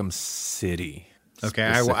Arkham City. Okay,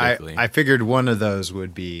 I figured one of those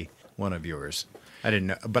would be one of yours. I didn't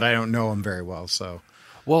know, but I don't know them very well. So,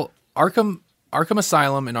 well, Arkham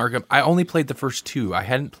Asylum and Arkham. I only played the first two. I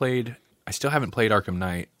still haven't played Arkham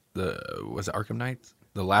Knight. Was it Arkham Knight,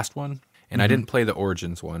 the last one? And I didn't play the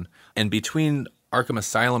Origins one. And between Arkham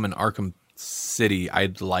Asylum and Arkham City,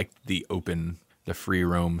 I'd liked the free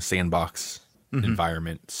roam sandbox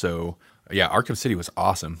environment. So yeah, Arkham City was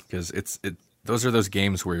awesome because those are those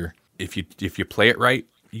games where if you play it right,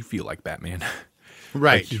 you feel like Batman.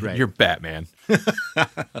 Right, You're Batman.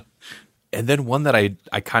 And then one that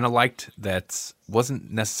I kind of liked that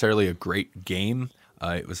wasn't necessarily a great game.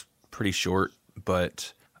 It was pretty short,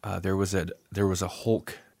 but there was a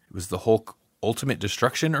Hulk. It was the Hulk Ultimate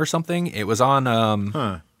Destruction or something. It was on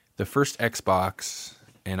the first Xbox,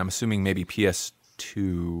 and I'm assuming maybe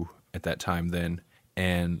PS2 at that time then.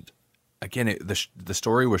 And again, the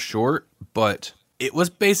story was short, but it was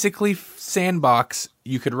basically sandbox.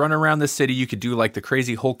 You could run around the city. You could do like the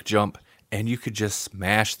crazy Hulk jump, and you could just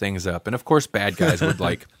smash things up. And of course, bad guys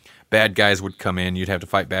would come in. You'd have to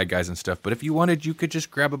fight bad guys and stuff. But if you wanted, you could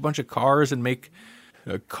just grab a bunch of cars and make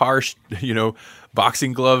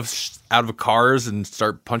boxing gloves out of cars and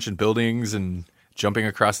start punching buildings and jumping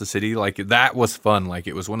across the city. Like, that was fun. Like,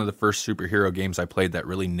 it was one of the first superhero games I played that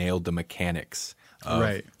really nailed the mechanics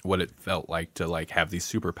of what it felt like to like have these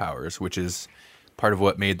superpowers, which is part of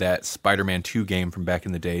what made that Spider-Man 2 game from back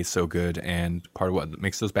in the day so good, and part of what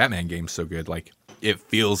makes those Batman games so good. Like, it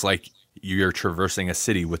feels like you're traversing a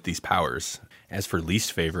city with these powers. As for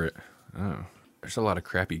least favorite, there's a lot of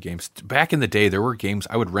crappy games. Back in the day, there were games,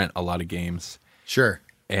 I would rent a lot of games. Sure.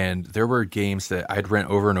 And there were games that I'd rent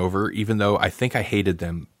over and over, even though I think I hated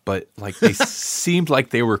them, but like they seemed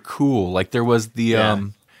like they were cool. Like there was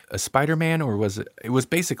the a Spider-Man, or was it? It was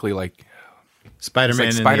basically like Spider-Man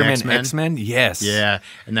and Spider-Man the X-Men. X-Men. Yes. Yeah,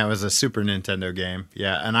 and that was a Super Nintendo game.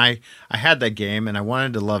 Yeah, and I had that game, and I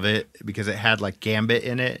wanted to love it because it had like Gambit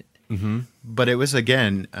in it. Mm-hmm. But it was,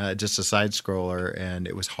 again, just a side scroller, and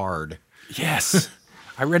it was hard. Yes.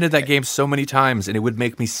 I rented that game so many times, and it would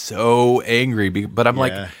make me so angry. But I'm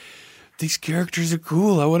like, these characters are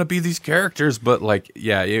cool. I want to be these characters. But like,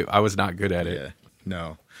 I was not good at it. Yeah,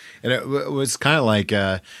 no. And it was kind of like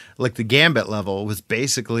the Gambit level was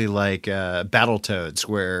basically like Battletoads,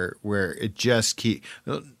 where it just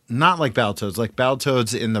not like Battletoads, like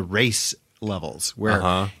Battletoads in the race levels,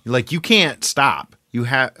 where like you can't stop. You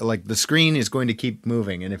have like the screen is going to keep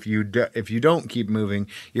moving, and if you don't keep moving,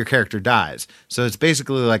 your character dies. So it's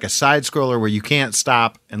basically like a side scroller where you can't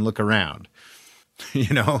stop and look around.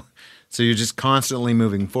 So you're just constantly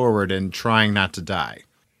moving forward and trying not to die.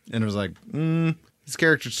 And it was like, this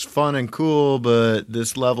character's fun and cool, but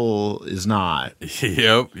this level is not.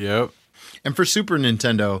 Yep. And for Super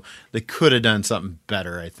Nintendo, they could have done something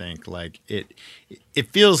better, I think. Like it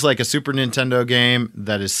feels like a Super Nintendo game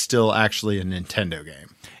that is still actually a Nintendo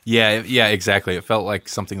game. Yeah, exactly. It felt like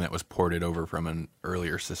something that was ported over from an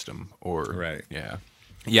earlier system, right. Yeah,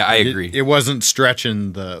 I agree. It wasn't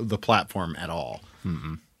stretching the platform at all.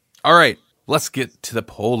 Mm-mm. All right, let's get to the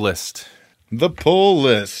poll list. The poll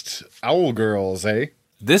list. Owl Girls, eh?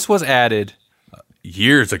 This was added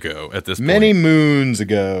years ago at this point. Many moons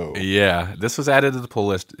ago. Yeah, this was added to the pull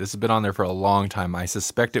list. This has been on there for a long time. I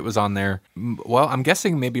suspect it was on there, well, I'm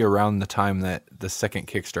guessing maybe around the time that the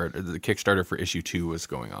Kickstarter for issue 2 was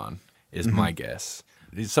going on, is my guess.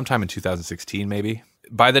 Sometime in 2016, maybe.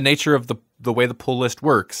 By the nature of the way the pull list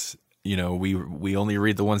works, we only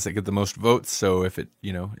read the ones that get the most votes, so if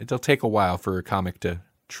it'll take a while for a comic to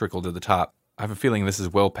trickle to the top. I have a feeling this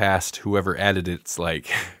is well past whoever added it's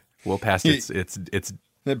like... Well past it's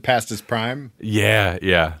past its prime.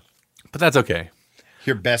 Yeah, but that's okay.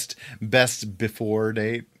 Your best before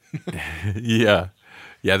date. yeah.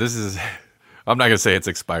 This is. I'm not gonna say it's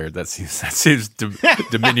expired. That seems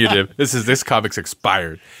diminutive. This comic's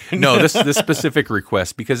expired. No, this specific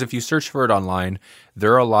request, because if you search for it online,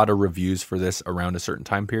 there are a lot of reviews for this around a certain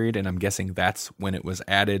time period, and I'm guessing that's when it was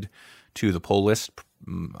added to the poll list.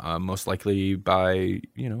 Most likely by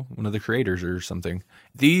one of the creators or something.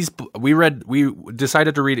 We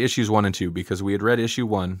decided to read issues 1 and 2 because we had read issue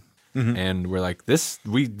 1 and we're like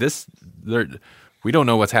we don't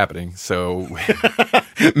know what's happening, so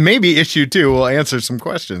maybe issue 2 will answer some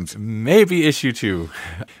questions. Maybe issue 2.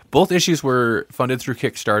 Both issues were funded through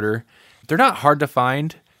Kickstarter. They're not hard to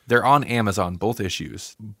find. They're on Amazon, both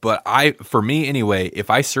issues. But for me anyway, if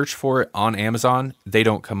I search for it on Amazon, they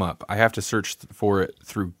don't come up. I have to search for it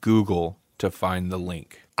through Google to find the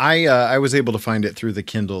link. I was able to find it through the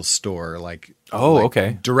Kindle store,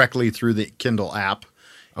 okay, directly through the Kindle app.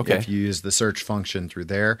 Okay, if you use the search function through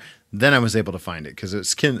there, then I was able to find it because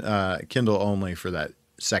it's Kindle only for that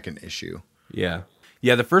second issue. Yeah.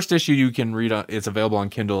 The first issue you can read it's available on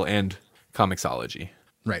Kindle and Comixology.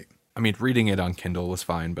 Right. I mean, reading it on Kindle was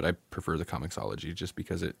fine, but I prefer the Comixology just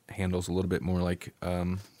because it handles a little bit more like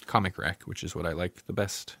Comic Rack, which is what I like the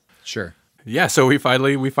best. Sure. Yeah, so we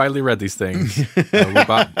finally read these things.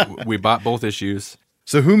 We bought both issues.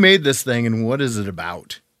 So who made this thing and what is it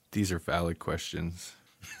about? These are valid questions.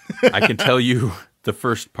 I can tell you the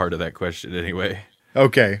first part of that question anyway.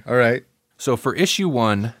 Okay, all right. So for issue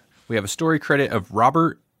 1, we have a story credit of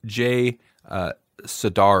Robert J.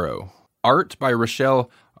 Sodaro. Art by Rochelle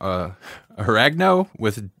Aragno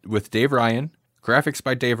with Dave Ryan. Graphics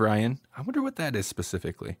by Dave Ryan. I wonder what that is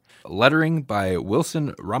specifically. Lettering by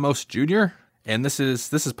Wilson Ramos Jr. And this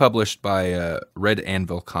is published by Red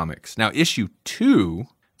Anvil Comics. Now, issue 2,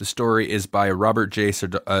 the story is by Robert J.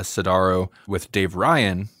 Sodaro with Dave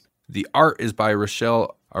Ryan. The art is by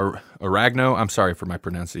Rochelle Aragno. I'm sorry for my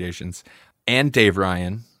pronunciations. And Dave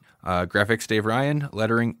Ryan. Graphics Dave Ryan.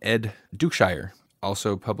 Lettering Ed Dukeshire.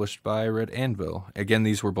 Also published by Red Anvil. Again,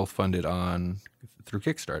 these were both funded through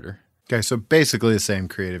Kickstarter. Okay, so basically the same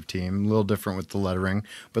creative team, a little different with the lettering,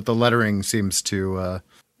 but the lettering seems to,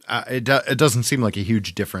 it doesn't seem like a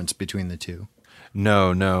huge difference between the two.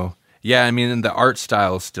 No. Yeah, I mean, the art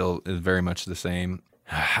style still is very much the same.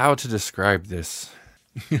 How to describe this?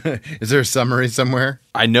 Is there a summary somewhere?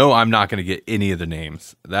 I know I'm not going to get any of the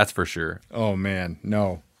names. That's for sure. Oh, man,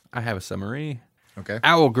 no. I have a summary. Okay.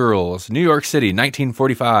 Owl Girls, New York City,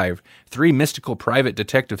 1945. 3 mystical private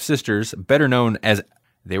detective sisters, better known as...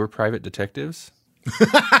 They were private detectives?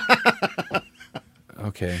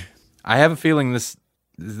 Okay. I have a feeling this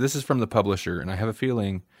is from the publisher, and I have a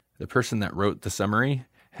feeling the person that wrote the summary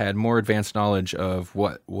had more advanced knowledge of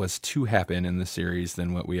what was to happen in the series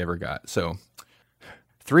than what we ever got. So,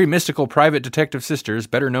 3 mystical private detective sisters,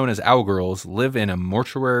 better known as Owl Girls, live in a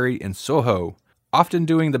mortuary in Soho, often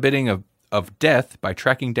doing the bidding of death by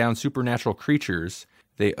tracking down supernatural creatures.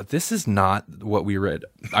 This is not what we read.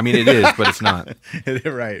 I mean, it is, but it's not.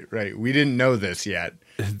 Right. We didn't know this yet.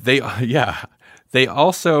 They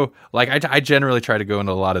also, like, I generally try to go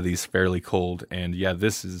into a lot of these fairly cold, and yeah,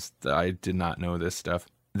 I did not know this stuff.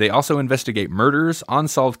 They also investigate murders,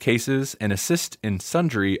 unsolved cases, and assist in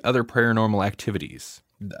sundry other paranormal activities.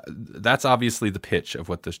 That's obviously the pitch of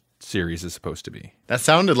what the series is supposed to be. That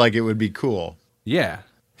sounded like it would be cool. Yeah.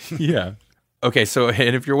 Yeah. Okay, so,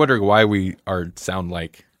 and if you're wondering why we sound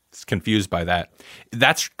like confused by that,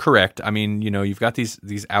 that's correct. I mean, you've got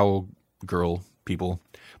these Owl Girl people,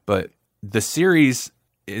 but the series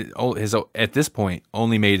has at this point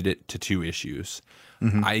only made it to 2 issues.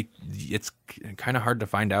 Mm-hmm. It's kind of hard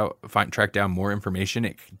to track down more information.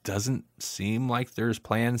 It doesn't seem like there's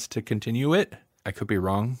plans to continue it. I could be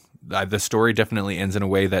wrong. The story definitely ends in a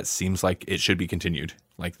way that seems like it should be continued.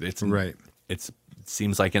 Like it's right. It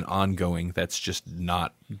seems like an ongoing that's just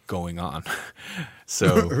not going on.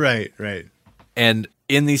 So right. And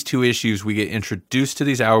in these 2 issues, we get introduced to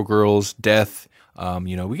these Owl Girls, death.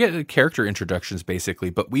 We get character introductions basically,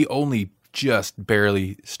 but we only just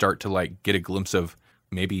barely start to get a glimpse of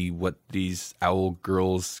maybe what these Owl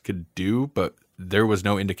Girls could do. But there was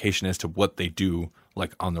no indication as to what they do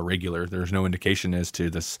on the regular. There's no indication as to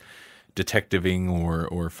this detectiving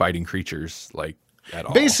or fighting creatures at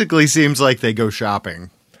all. Basically seems like they go shopping.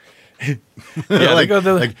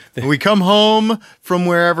 Yeah, we come home from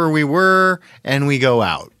wherever we were and we go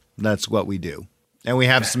out. That's what we do. And we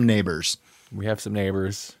have some neighbors. We have some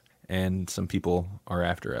neighbors and some people are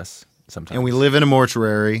after us sometimes. And we live in a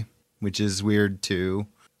mortuary, which is weird too.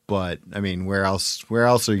 But I mean, where else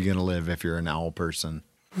are you going to live if you're an owl person?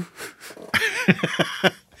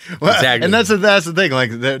 Well, exactly. And that's the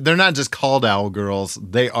thing. They're not just called Owl Girls;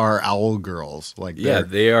 they are Owl Girls.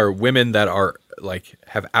 They are women that are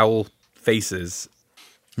have owl faces.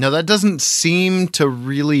 Now that doesn't seem to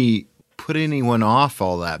really put anyone off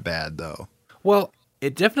all that bad, though. Well,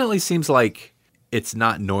 it definitely seems like it's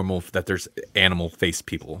not normal that there's animal face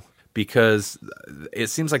people, because it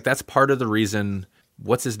seems like that's part of the reason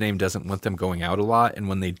what's his name doesn't want them going out a lot, and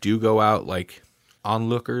when they do go out,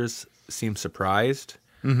 onlookers seem surprised.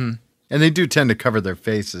 Mm-hmm. And they do tend to cover their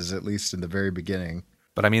faces, at least in the very beginning.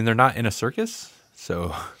 But I mean, they're not in a circus,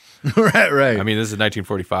 so right. I mean, this is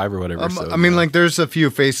 1945 or whatever. There's a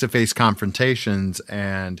few face-to-face confrontations,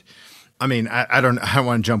 and I mean, I don't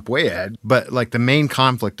want to jump way ahead, but the main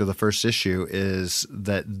conflict of the first issue is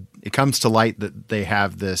that it comes to light that they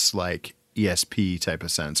have this ESP type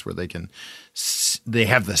of sense where they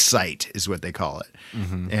have the sight, is what they call it,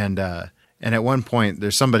 mm-hmm. And at one point,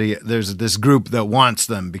 there's this group that wants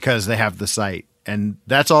them because they have the sight, and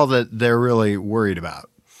that's all that they're really worried about.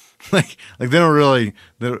 They don't really,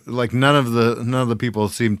 none of the people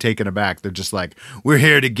seem taken aback. They're just we're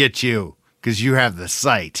here to get you because you have the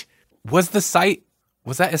sight. Was that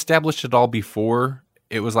established at all before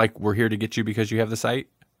it was we're here to get you because you have the sight?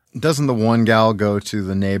 Doesn't the one gal go to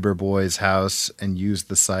the neighbor boy's house and use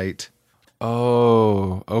the sight?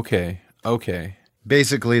 Oh, okay.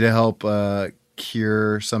 Basically to help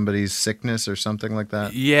cure somebody's sickness or something like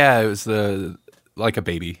that? Yeah, it was like a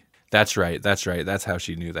baby. That's right. That's how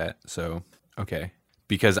she knew that. So, okay.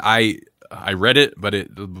 because I read it, but it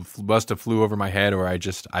must have flew over my head, or I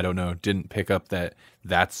don't know, didn't pick up that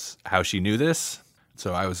that's how she knew this.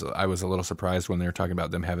 So I was a little surprised when they were talking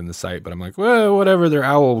about them having the sight, but I'm like, well, whatever, they're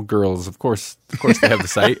owl girls. Of course they have the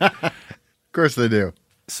sight. Of course they do.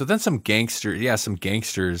 So then some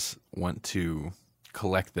gangsters want to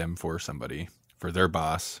collect them for somebody, for their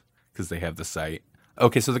boss, because they have the sight.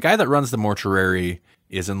 Okay, so the guy that runs the mortuary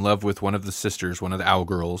is in love with one of the sisters, one of the owl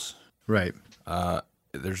girls. Right.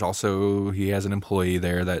 There's also, he has an employee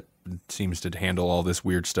there that seems to handle all this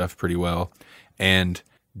weird stuff pretty well. And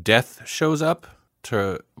Death shows up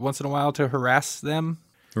to once in a while to harass them.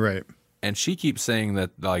 Right. And she keeps saying that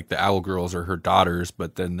like the owl girls are her daughters,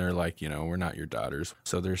 but then they're like, we're not your daughters.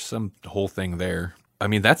 So there's some whole thing there. I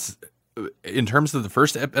mean, that's, in terms of the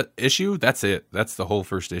first issue, that's it. That's the whole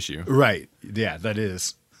first issue. Right. Yeah, that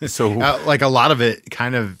is. So like a lot of it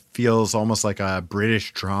kind of feels almost like a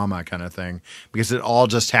British drama kind of thing, because it all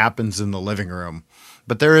just happens in the living room.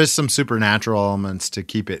 But there is some supernatural elements to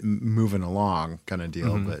keep it moving along kind of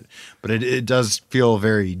deal. Mm-hmm. But it does feel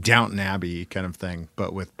very Downton Abbey kind of thing,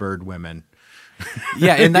 but with bird women.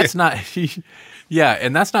 Yeah, and that's not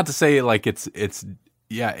and that's not to say like it's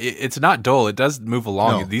not dull. It does move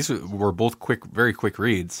along. No. These were both very quick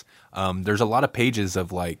reads. There's a lot of pages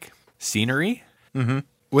of like scenery. Mm-hmm.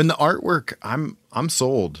 When the artwork, I'm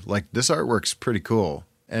sold. Like this artwork's pretty cool,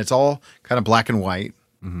 and it's all kind of black and white.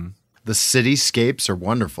 Mm-hmm. The cityscapes are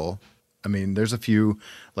wonderful. I mean, there's a few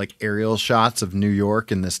like aerial shots of New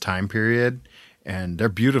York in this time period, and they're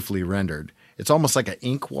beautifully rendered. It's almost like an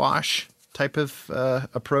ink wash type of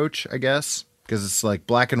approach, I guess, because it's like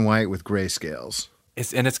black and white with grayscales.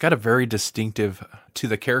 It's got a very distinctive, to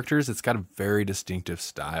the characters, it's got a very distinctive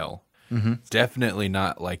style. Mm-hmm. Definitely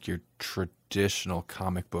not like your traditional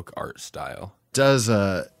comic book art style.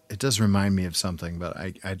 It does remind me of something, but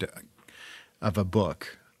of a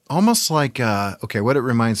book. Almost like, what it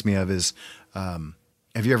reminds me of is,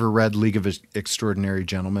 have you ever read League of Extraordinary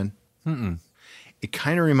Gentlemen? Mm-mm. It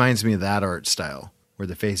kind of reminds me of that art style, where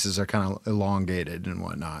the faces are kind of elongated and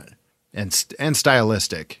whatnot, and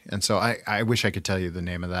stylistic. And so I wish I could tell you the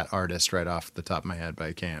name of that artist right off the top of my head, but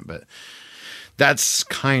I can't. But that's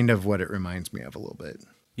kind of what it reminds me of a little bit.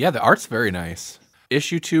 Yeah, the art's very nice.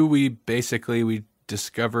 Issue 2, we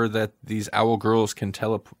discover that these owl girls can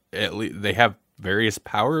teleport. They have various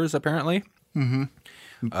powers, apparently,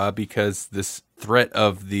 because this threat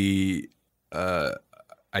of the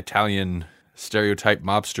Italian stereotype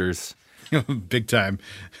mobsters, big time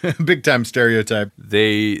stereotype.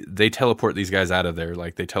 They teleport these guys out of there,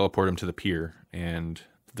 like they teleport them to the pier and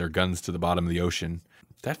their guns to the bottom of the ocean.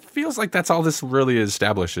 That feels like that's all this really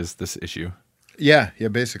establishes this issue. Yeah,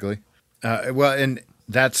 basically. Well, and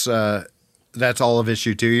that's all of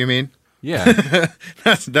issue 2. You mean? Yeah.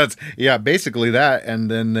 that's basically that, and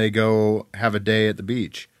then they go have a day at the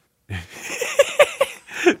beach.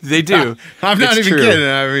 They do. I'm not even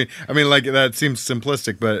kidding. I mean like that seems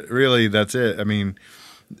simplistic, but really that's it. I mean,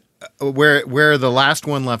 where the last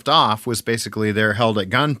one left off was basically they're held at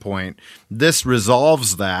gunpoint. This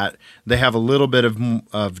resolves that. They have a little bit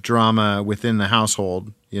of drama within the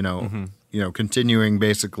household, continuing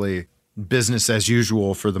basically business as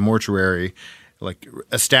usual for the mortuary, like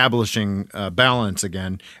establishing balance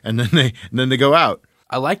again, and then they go out.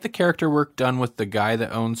 I like the character work done with the guy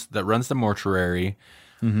that runs the mortuary.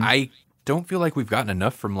 Mm-hmm. I don't feel like we've gotten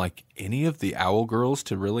enough from like any of the owl girls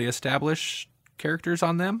to really establish characters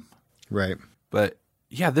on them. Right. But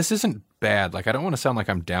yeah, this isn't bad. Like I don't want to sound like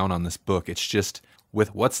I'm down on this book. It's just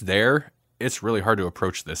with what's there, it's really hard to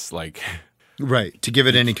approach this like right, to give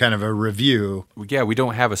it any kind of a review. Yeah, we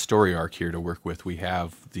don't have a story arc here to work with. We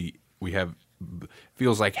have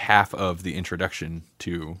feels like half of the introduction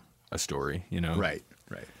to a story, Right.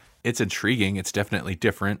 It's intriguing. It's definitely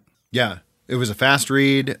different. Yeah. It was a fast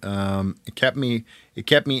read. It kept me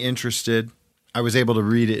interested. I was able to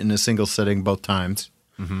read it in a single sitting both times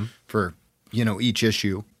for, each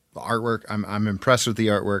issue. The artwork, I'm impressed with the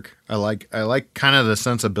artwork. I like kind of the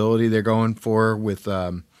sensibility they're going for with,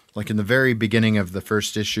 like in the very beginning of the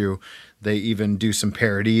first issue, they even do some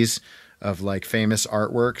parodies of like famous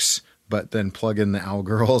artworks, but then plug in the owl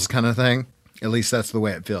girls kind of thing. At least that's the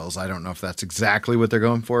way it feels. I don't know if that's exactly what they're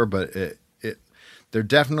going for, but they're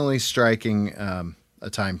definitely striking a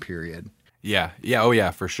time period. Yeah. Oh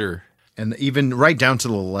yeah, for sure. And even right down to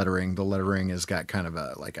the lettering. The lettering has got kind of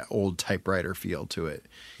an old typewriter feel to it,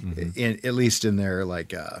 at least in their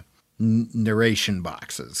like narration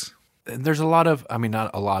boxes. And there's a lot of,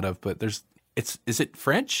 not a lot of, but is it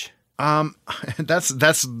French? That's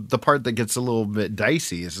the part that gets a little bit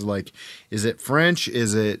dicey. Is it French?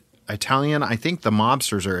 Is it Italian. I think the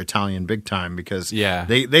mobsters are Italian big time because Yeah.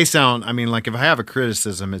 they sound. I mean, like if I have a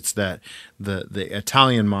criticism, it's that the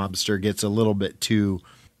Italian mobster gets a little bit too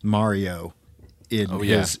Mario in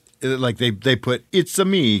his. Like they put "it's a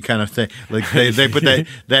me" kind of thing. Like they put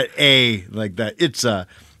that A like that it's a.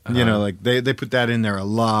 You know, like they put that in there a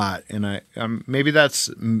lot, and I maybe that's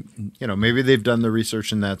maybe they've done the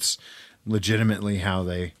research and that's legitimately how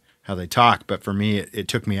they talk. But for me, it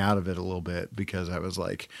took me out of it a little bit because I was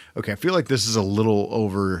like, okay, I feel like this is a little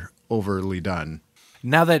overly done.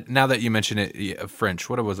 Now that you mention it, French.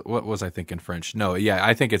 What was I thinking? French? No, yeah,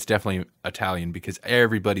 I think it's definitely Italian because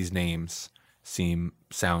everybody's names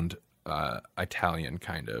sound Italian,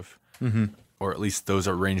 kind of. Mm-hmm. Or at least those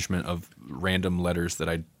arrangement of random letters that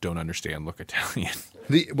I don't understand look Italian.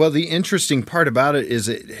 The interesting part about it is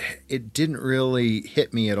it didn't really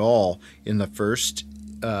hit me at all in the first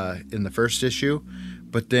issue,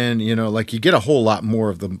 but then like you get a whole lot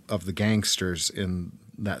more of the gangsters in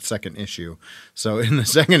that second issue. So in the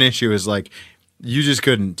second issue is like you just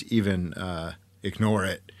couldn't even ignore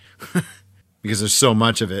it because there's so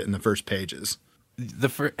much of it in the first pages.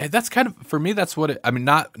 That's kind of, for me, that's what I mean,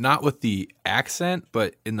 not with the accent,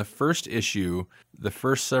 but in the first issue, the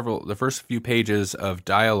first few pages of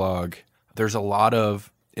dialogue, there's a lot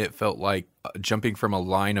of, it felt like jumping from a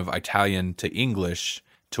line of Italian to English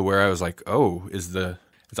to where I was like, oh, it's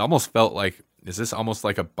almost felt like, is this almost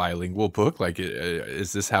like a bilingual book? Like,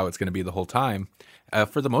 is this how it's going to be the whole time?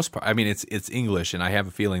 For the most part, I mean, it's English, and I have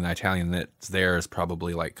a feeling the Italian that's there is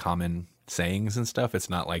probably like common sayings and stuff. It's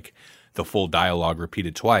not like the full dialogue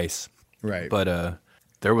repeated twice. Right. But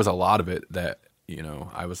there was a lot of it that,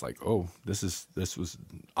 I was like, oh, this was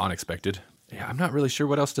unexpected. Yeah, I'm not really sure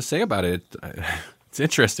what else to say about it. It's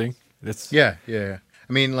interesting. Yeah.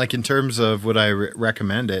 I mean, like in terms of would I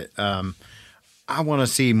recommend it, I want to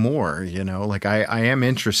see more, like I am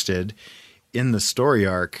interested in the story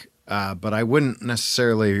arc, but I wouldn't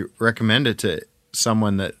necessarily recommend it to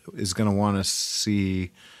someone that is going to want to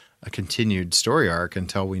see a continued story arc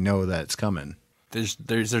until we know that it's coming.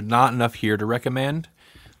 There's not enough here to recommend.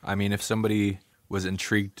 I mean, if somebody was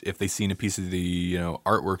intrigued, if they seen a piece of the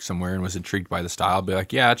artwork somewhere and was intrigued by the style, I'd be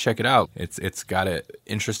like, yeah, check it out. It's got a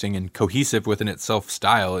interesting and cohesive within itself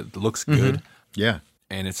style. It looks good. Mm-hmm. Yeah.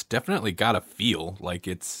 And it's definitely got a feel like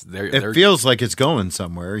it's there. It feels like it's going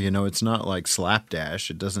somewhere. It's not like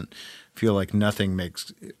slapdash. It doesn't feel like nothing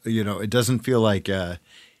makes. It doesn't feel like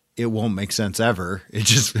it won't make sense ever. It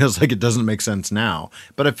just feels like it doesn't make sense now.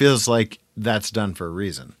 But it feels like that's done for a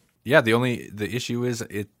reason. Yeah. The issue is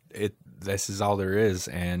this is all there is,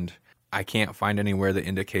 and I can't find anywhere that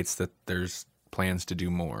indicates that there's plans to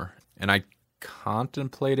do more. And I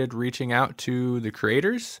contemplated reaching out to the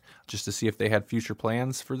creators just to see if they had future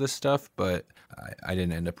plans for this stuff, but I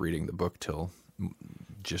didn't end up reading the book till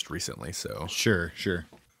just recently. So sure.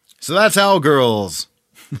 So that's Owlgirls.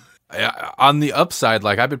 On the upside,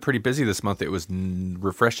 like I've been pretty busy this month. It was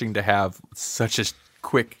refreshing to have such a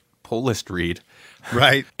quick pull list read,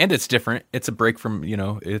 right? And it's different. It's a break from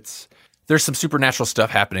there's some supernatural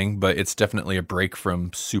stuff happening, but it's definitely a break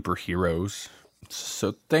from superheroes.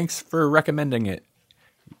 So thanks for recommending it.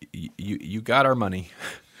 You got our money.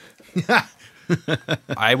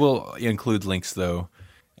 I will include links though,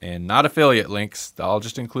 and not affiliate links. I'll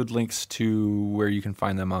just include links to where you can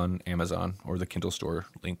find them on Amazon or the Kindle store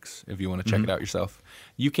links if you want to check it out yourself.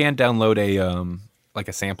 You can download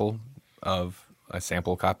a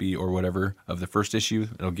sample copy or whatever of the first issue.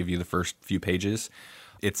 It'll give you the first few pages.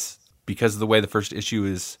 It's because of the way the first issue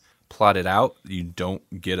is plotted out, you don't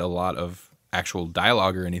get a lot of actual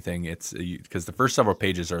dialogue or anything. It's because the first several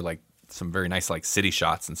pages are like some very nice like city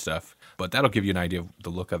shots and stuff, but that'll give you an idea of the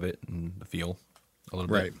look of it and the feel a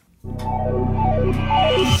little bit.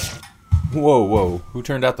 Whoa, who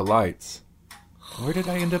turned out the lights? Where did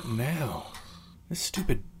I end up now? This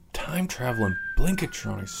stupid time traveling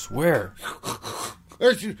Blinkatron, I swear.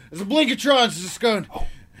 There's a Blinkatron. It's just going.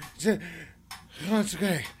 It's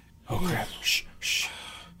okay. Oh crap. Shh.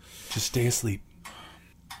 Just stay asleep.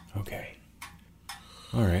 Okay.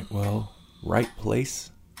 All right, well, right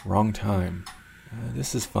place, wrong time.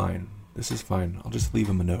 This is fine. I'll just leave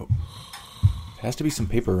him a note. There has to be some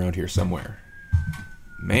paper around here somewhere.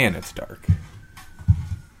 Man, it's dark.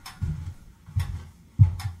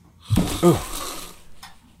 Oh,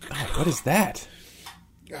 what is that?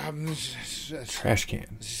 Trash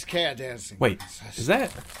can. This is cat dancing. Wait, is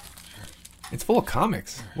that? It's full of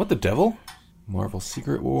comics. What the devil? Marvel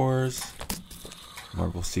Secret Wars.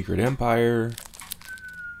 Marvel Secret Empire.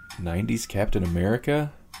 90s Captain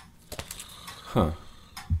America? Huh.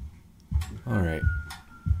 Alright.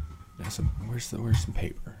 Now where's some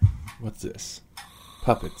paper? What's this?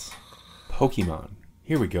 puppets, Pokemon.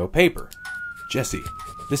 Here we go. Paper. Jesse,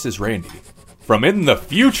 this is Randy. From in the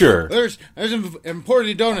future! There's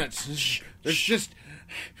imported donuts. There's just...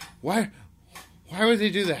 Why would they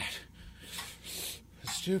do that?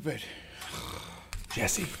 It's stupid.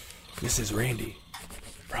 Jesse, this is Randy.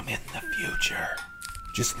 From in the future.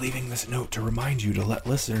 Just leaving this note to remind you to let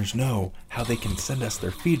listeners know how they can send us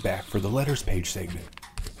their feedback for the Letters page segment.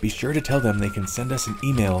 Be sure to tell them they can send us an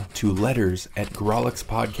email to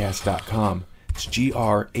letters@grawlixpodcast.com. It's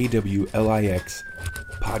GRAWLIX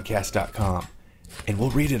podcast.com. And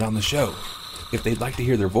we'll read it on the show. If they'd like to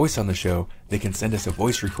hear their voice on the show, they can send us a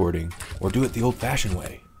voice recording or do it the old-fashioned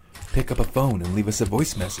way. Pick up a phone and leave us a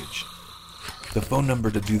voice message. The phone number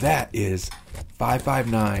to do that is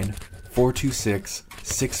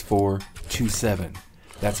 559-426-6427.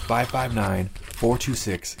 That's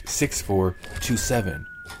 559-426-6427.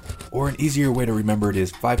 Or an easier way to remember it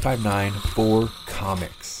is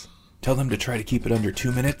 559-4-COMICS. Tell them to try to keep it under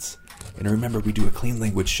 2 minutes, and remember we do a clean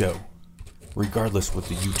language show, regardless what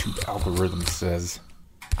the YouTube algorithm says.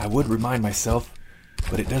 I would remind myself,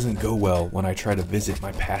 but it doesn't go well when I try to visit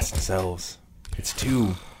my past selves. It's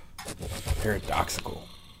too paradoxical.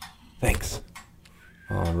 Thanks.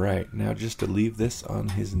 Alright, now just to leave this on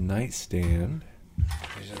his nightstand.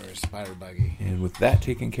 There's a spider buggy. And with that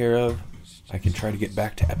taken care of, I can try to get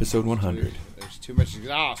back to episode 100. There's too much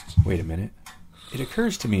exhaust. Wait a minute. It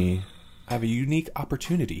occurs to me I have a unique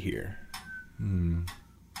opportunity here.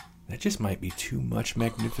 That just might be too much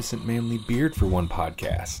magnificent manly beard for one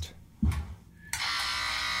podcast.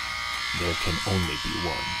 There can only be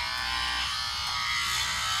one.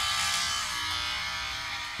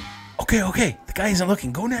 Okay. The guy isn't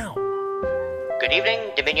looking. Go now. Good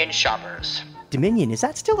evening, Dominion shoppers. Dominion, is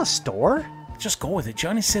that still a store? Just go with it.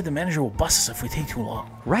 Johnny said the manager will bust us if we take too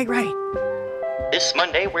long. Right. This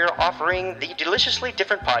Monday, we're offering the deliciously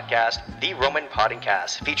different podcast, The Roman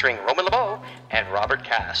Podcast, featuring Roman LeBeau and Robert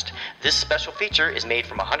Cast. This special feature is made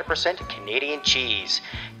from 100% Canadian cheese,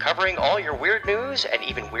 covering all your weird news and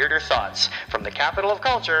even weirder thoughts from the capital of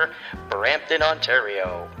culture, Brampton,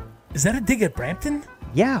 Ontario. Is that a dig at Brampton?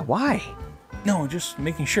 Yeah, why? No, just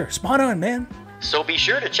making sure. Spot on, man. So be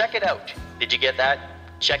sure to check it out. Did you get that?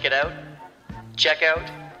 Check it out. Check out.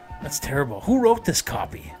 That's terrible. Who wrote this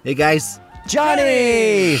copy? Hey guys.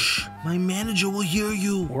 Johnny! Shh, my manager will hear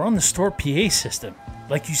you. We're on the store PA system.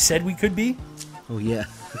 Like you said we could be? Oh yeah.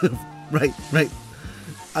 Right.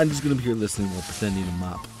 I'm just gonna be here listening while pretending to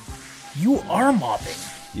mop. You are mopping.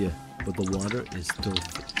 Yeah, but the water is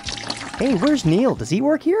filthy. Hey, where's Neil? Does he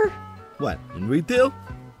work here? What, in retail?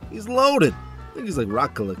 He's loaded. I think he's like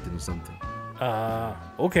rock collecting or something.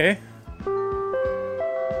 Okay.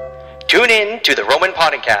 Tune in to the Roman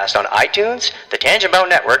Podcast on iTunes, the Tangent Bound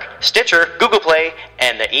Network, Stitcher, Google Play,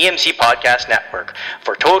 and the EMC Podcast Network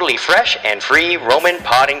for totally fresh and free Roman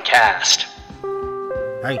Podcast.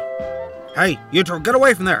 Hey, you two, get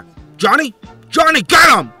away from there. Johnny, get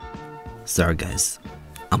him! Sorry guys,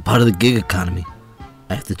 I'm part of the gig economy.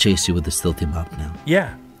 I have to chase you with this filthy mop now.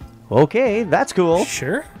 Yeah. Okay, that's cool.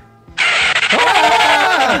 Sure. Go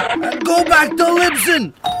back to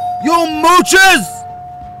Libsyn, you mooches!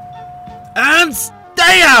 And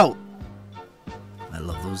stay out! I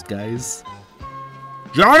love those guys.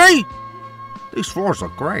 Johnny, these floors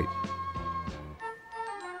look great.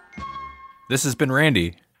 This has been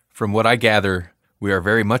Randy. From what I gather, we are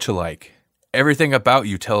very much alike. Everything about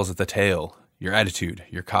you tells the tale. Your attitude,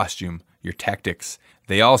 your costume, your tactics.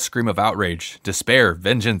 They all scream of outrage, despair,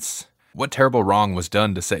 vengeance. What terrible wrong was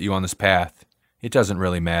done to set you on this path? It doesn't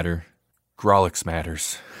really matter. Grawlix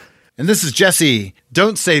matters. And this is Jesse.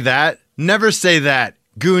 Don't say that. Never say that.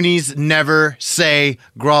 Goonies never say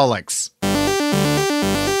Grawlix.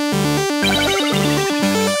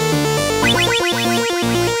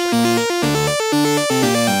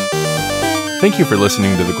 Thank you for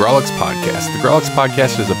listening to the Grawlix Podcast. The Grawlix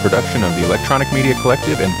Podcast is a production of the Electronic Media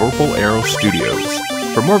Collective and Vorpal Arrow Studios.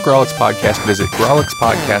 For more Grawlix Podcast, visit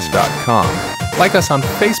grawlixpodcast.com. Like us on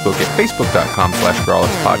Facebook at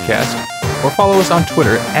facebook.com/grawlixpodcast or follow us on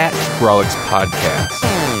Twitter at grawlixpodcast.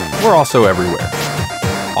 We're also everywhere.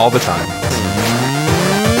 All the time.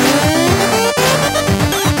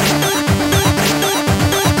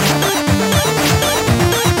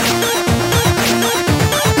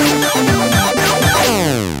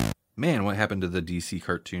 Man, what happened to the DC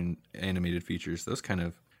cartoon animated features? Those kind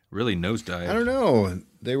of really nosedived. I don't know.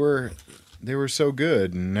 They were so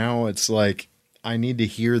good, and now it's like I need to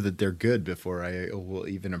hear that they're good before I will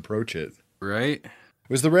even approach it. Right?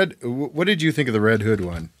 Was the Red? What did you think of the Red Hood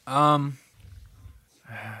one?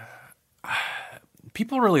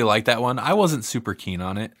 People really like that one. I wasn't super keen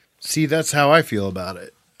on it. See, that's how I feel about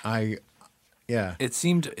it. Yeah. It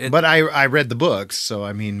seemed, But I read the books, so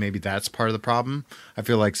I mean, maybe that's part of the problem. I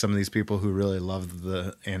feel like some of these people who really love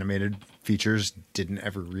the animated features didn't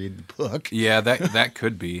ever read the book. yeah, that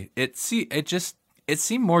could be. It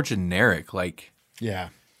seemed more generic, like Yeah.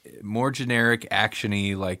 more generic,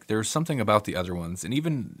 actiony. Like there was something about the other ones, and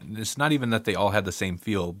even it's not even that they all had the same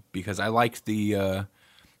feel because I liked the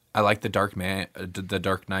Dark Knight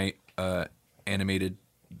animated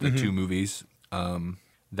two movies.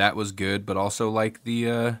 That was good, but also like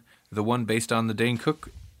the one based on the Dane Cook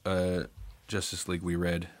Justice League we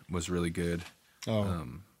read was really good. Oh.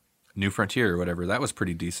 New Frontier or whatever, that was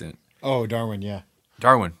pretty decent. Oh, Darwin, yeah.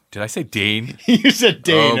 Darwin, did I say Dane? You said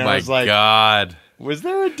Dane. Oh and my I was like, God. was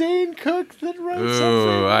there a Dane Cook that wrote Ooh,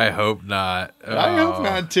 something? I hope not. I hope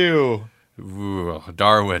not too. Ooh,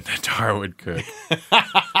 Darwin Cook.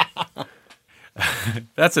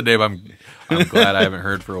 That's a name I'm glad I haven't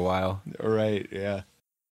heard for a while. Right, yeah.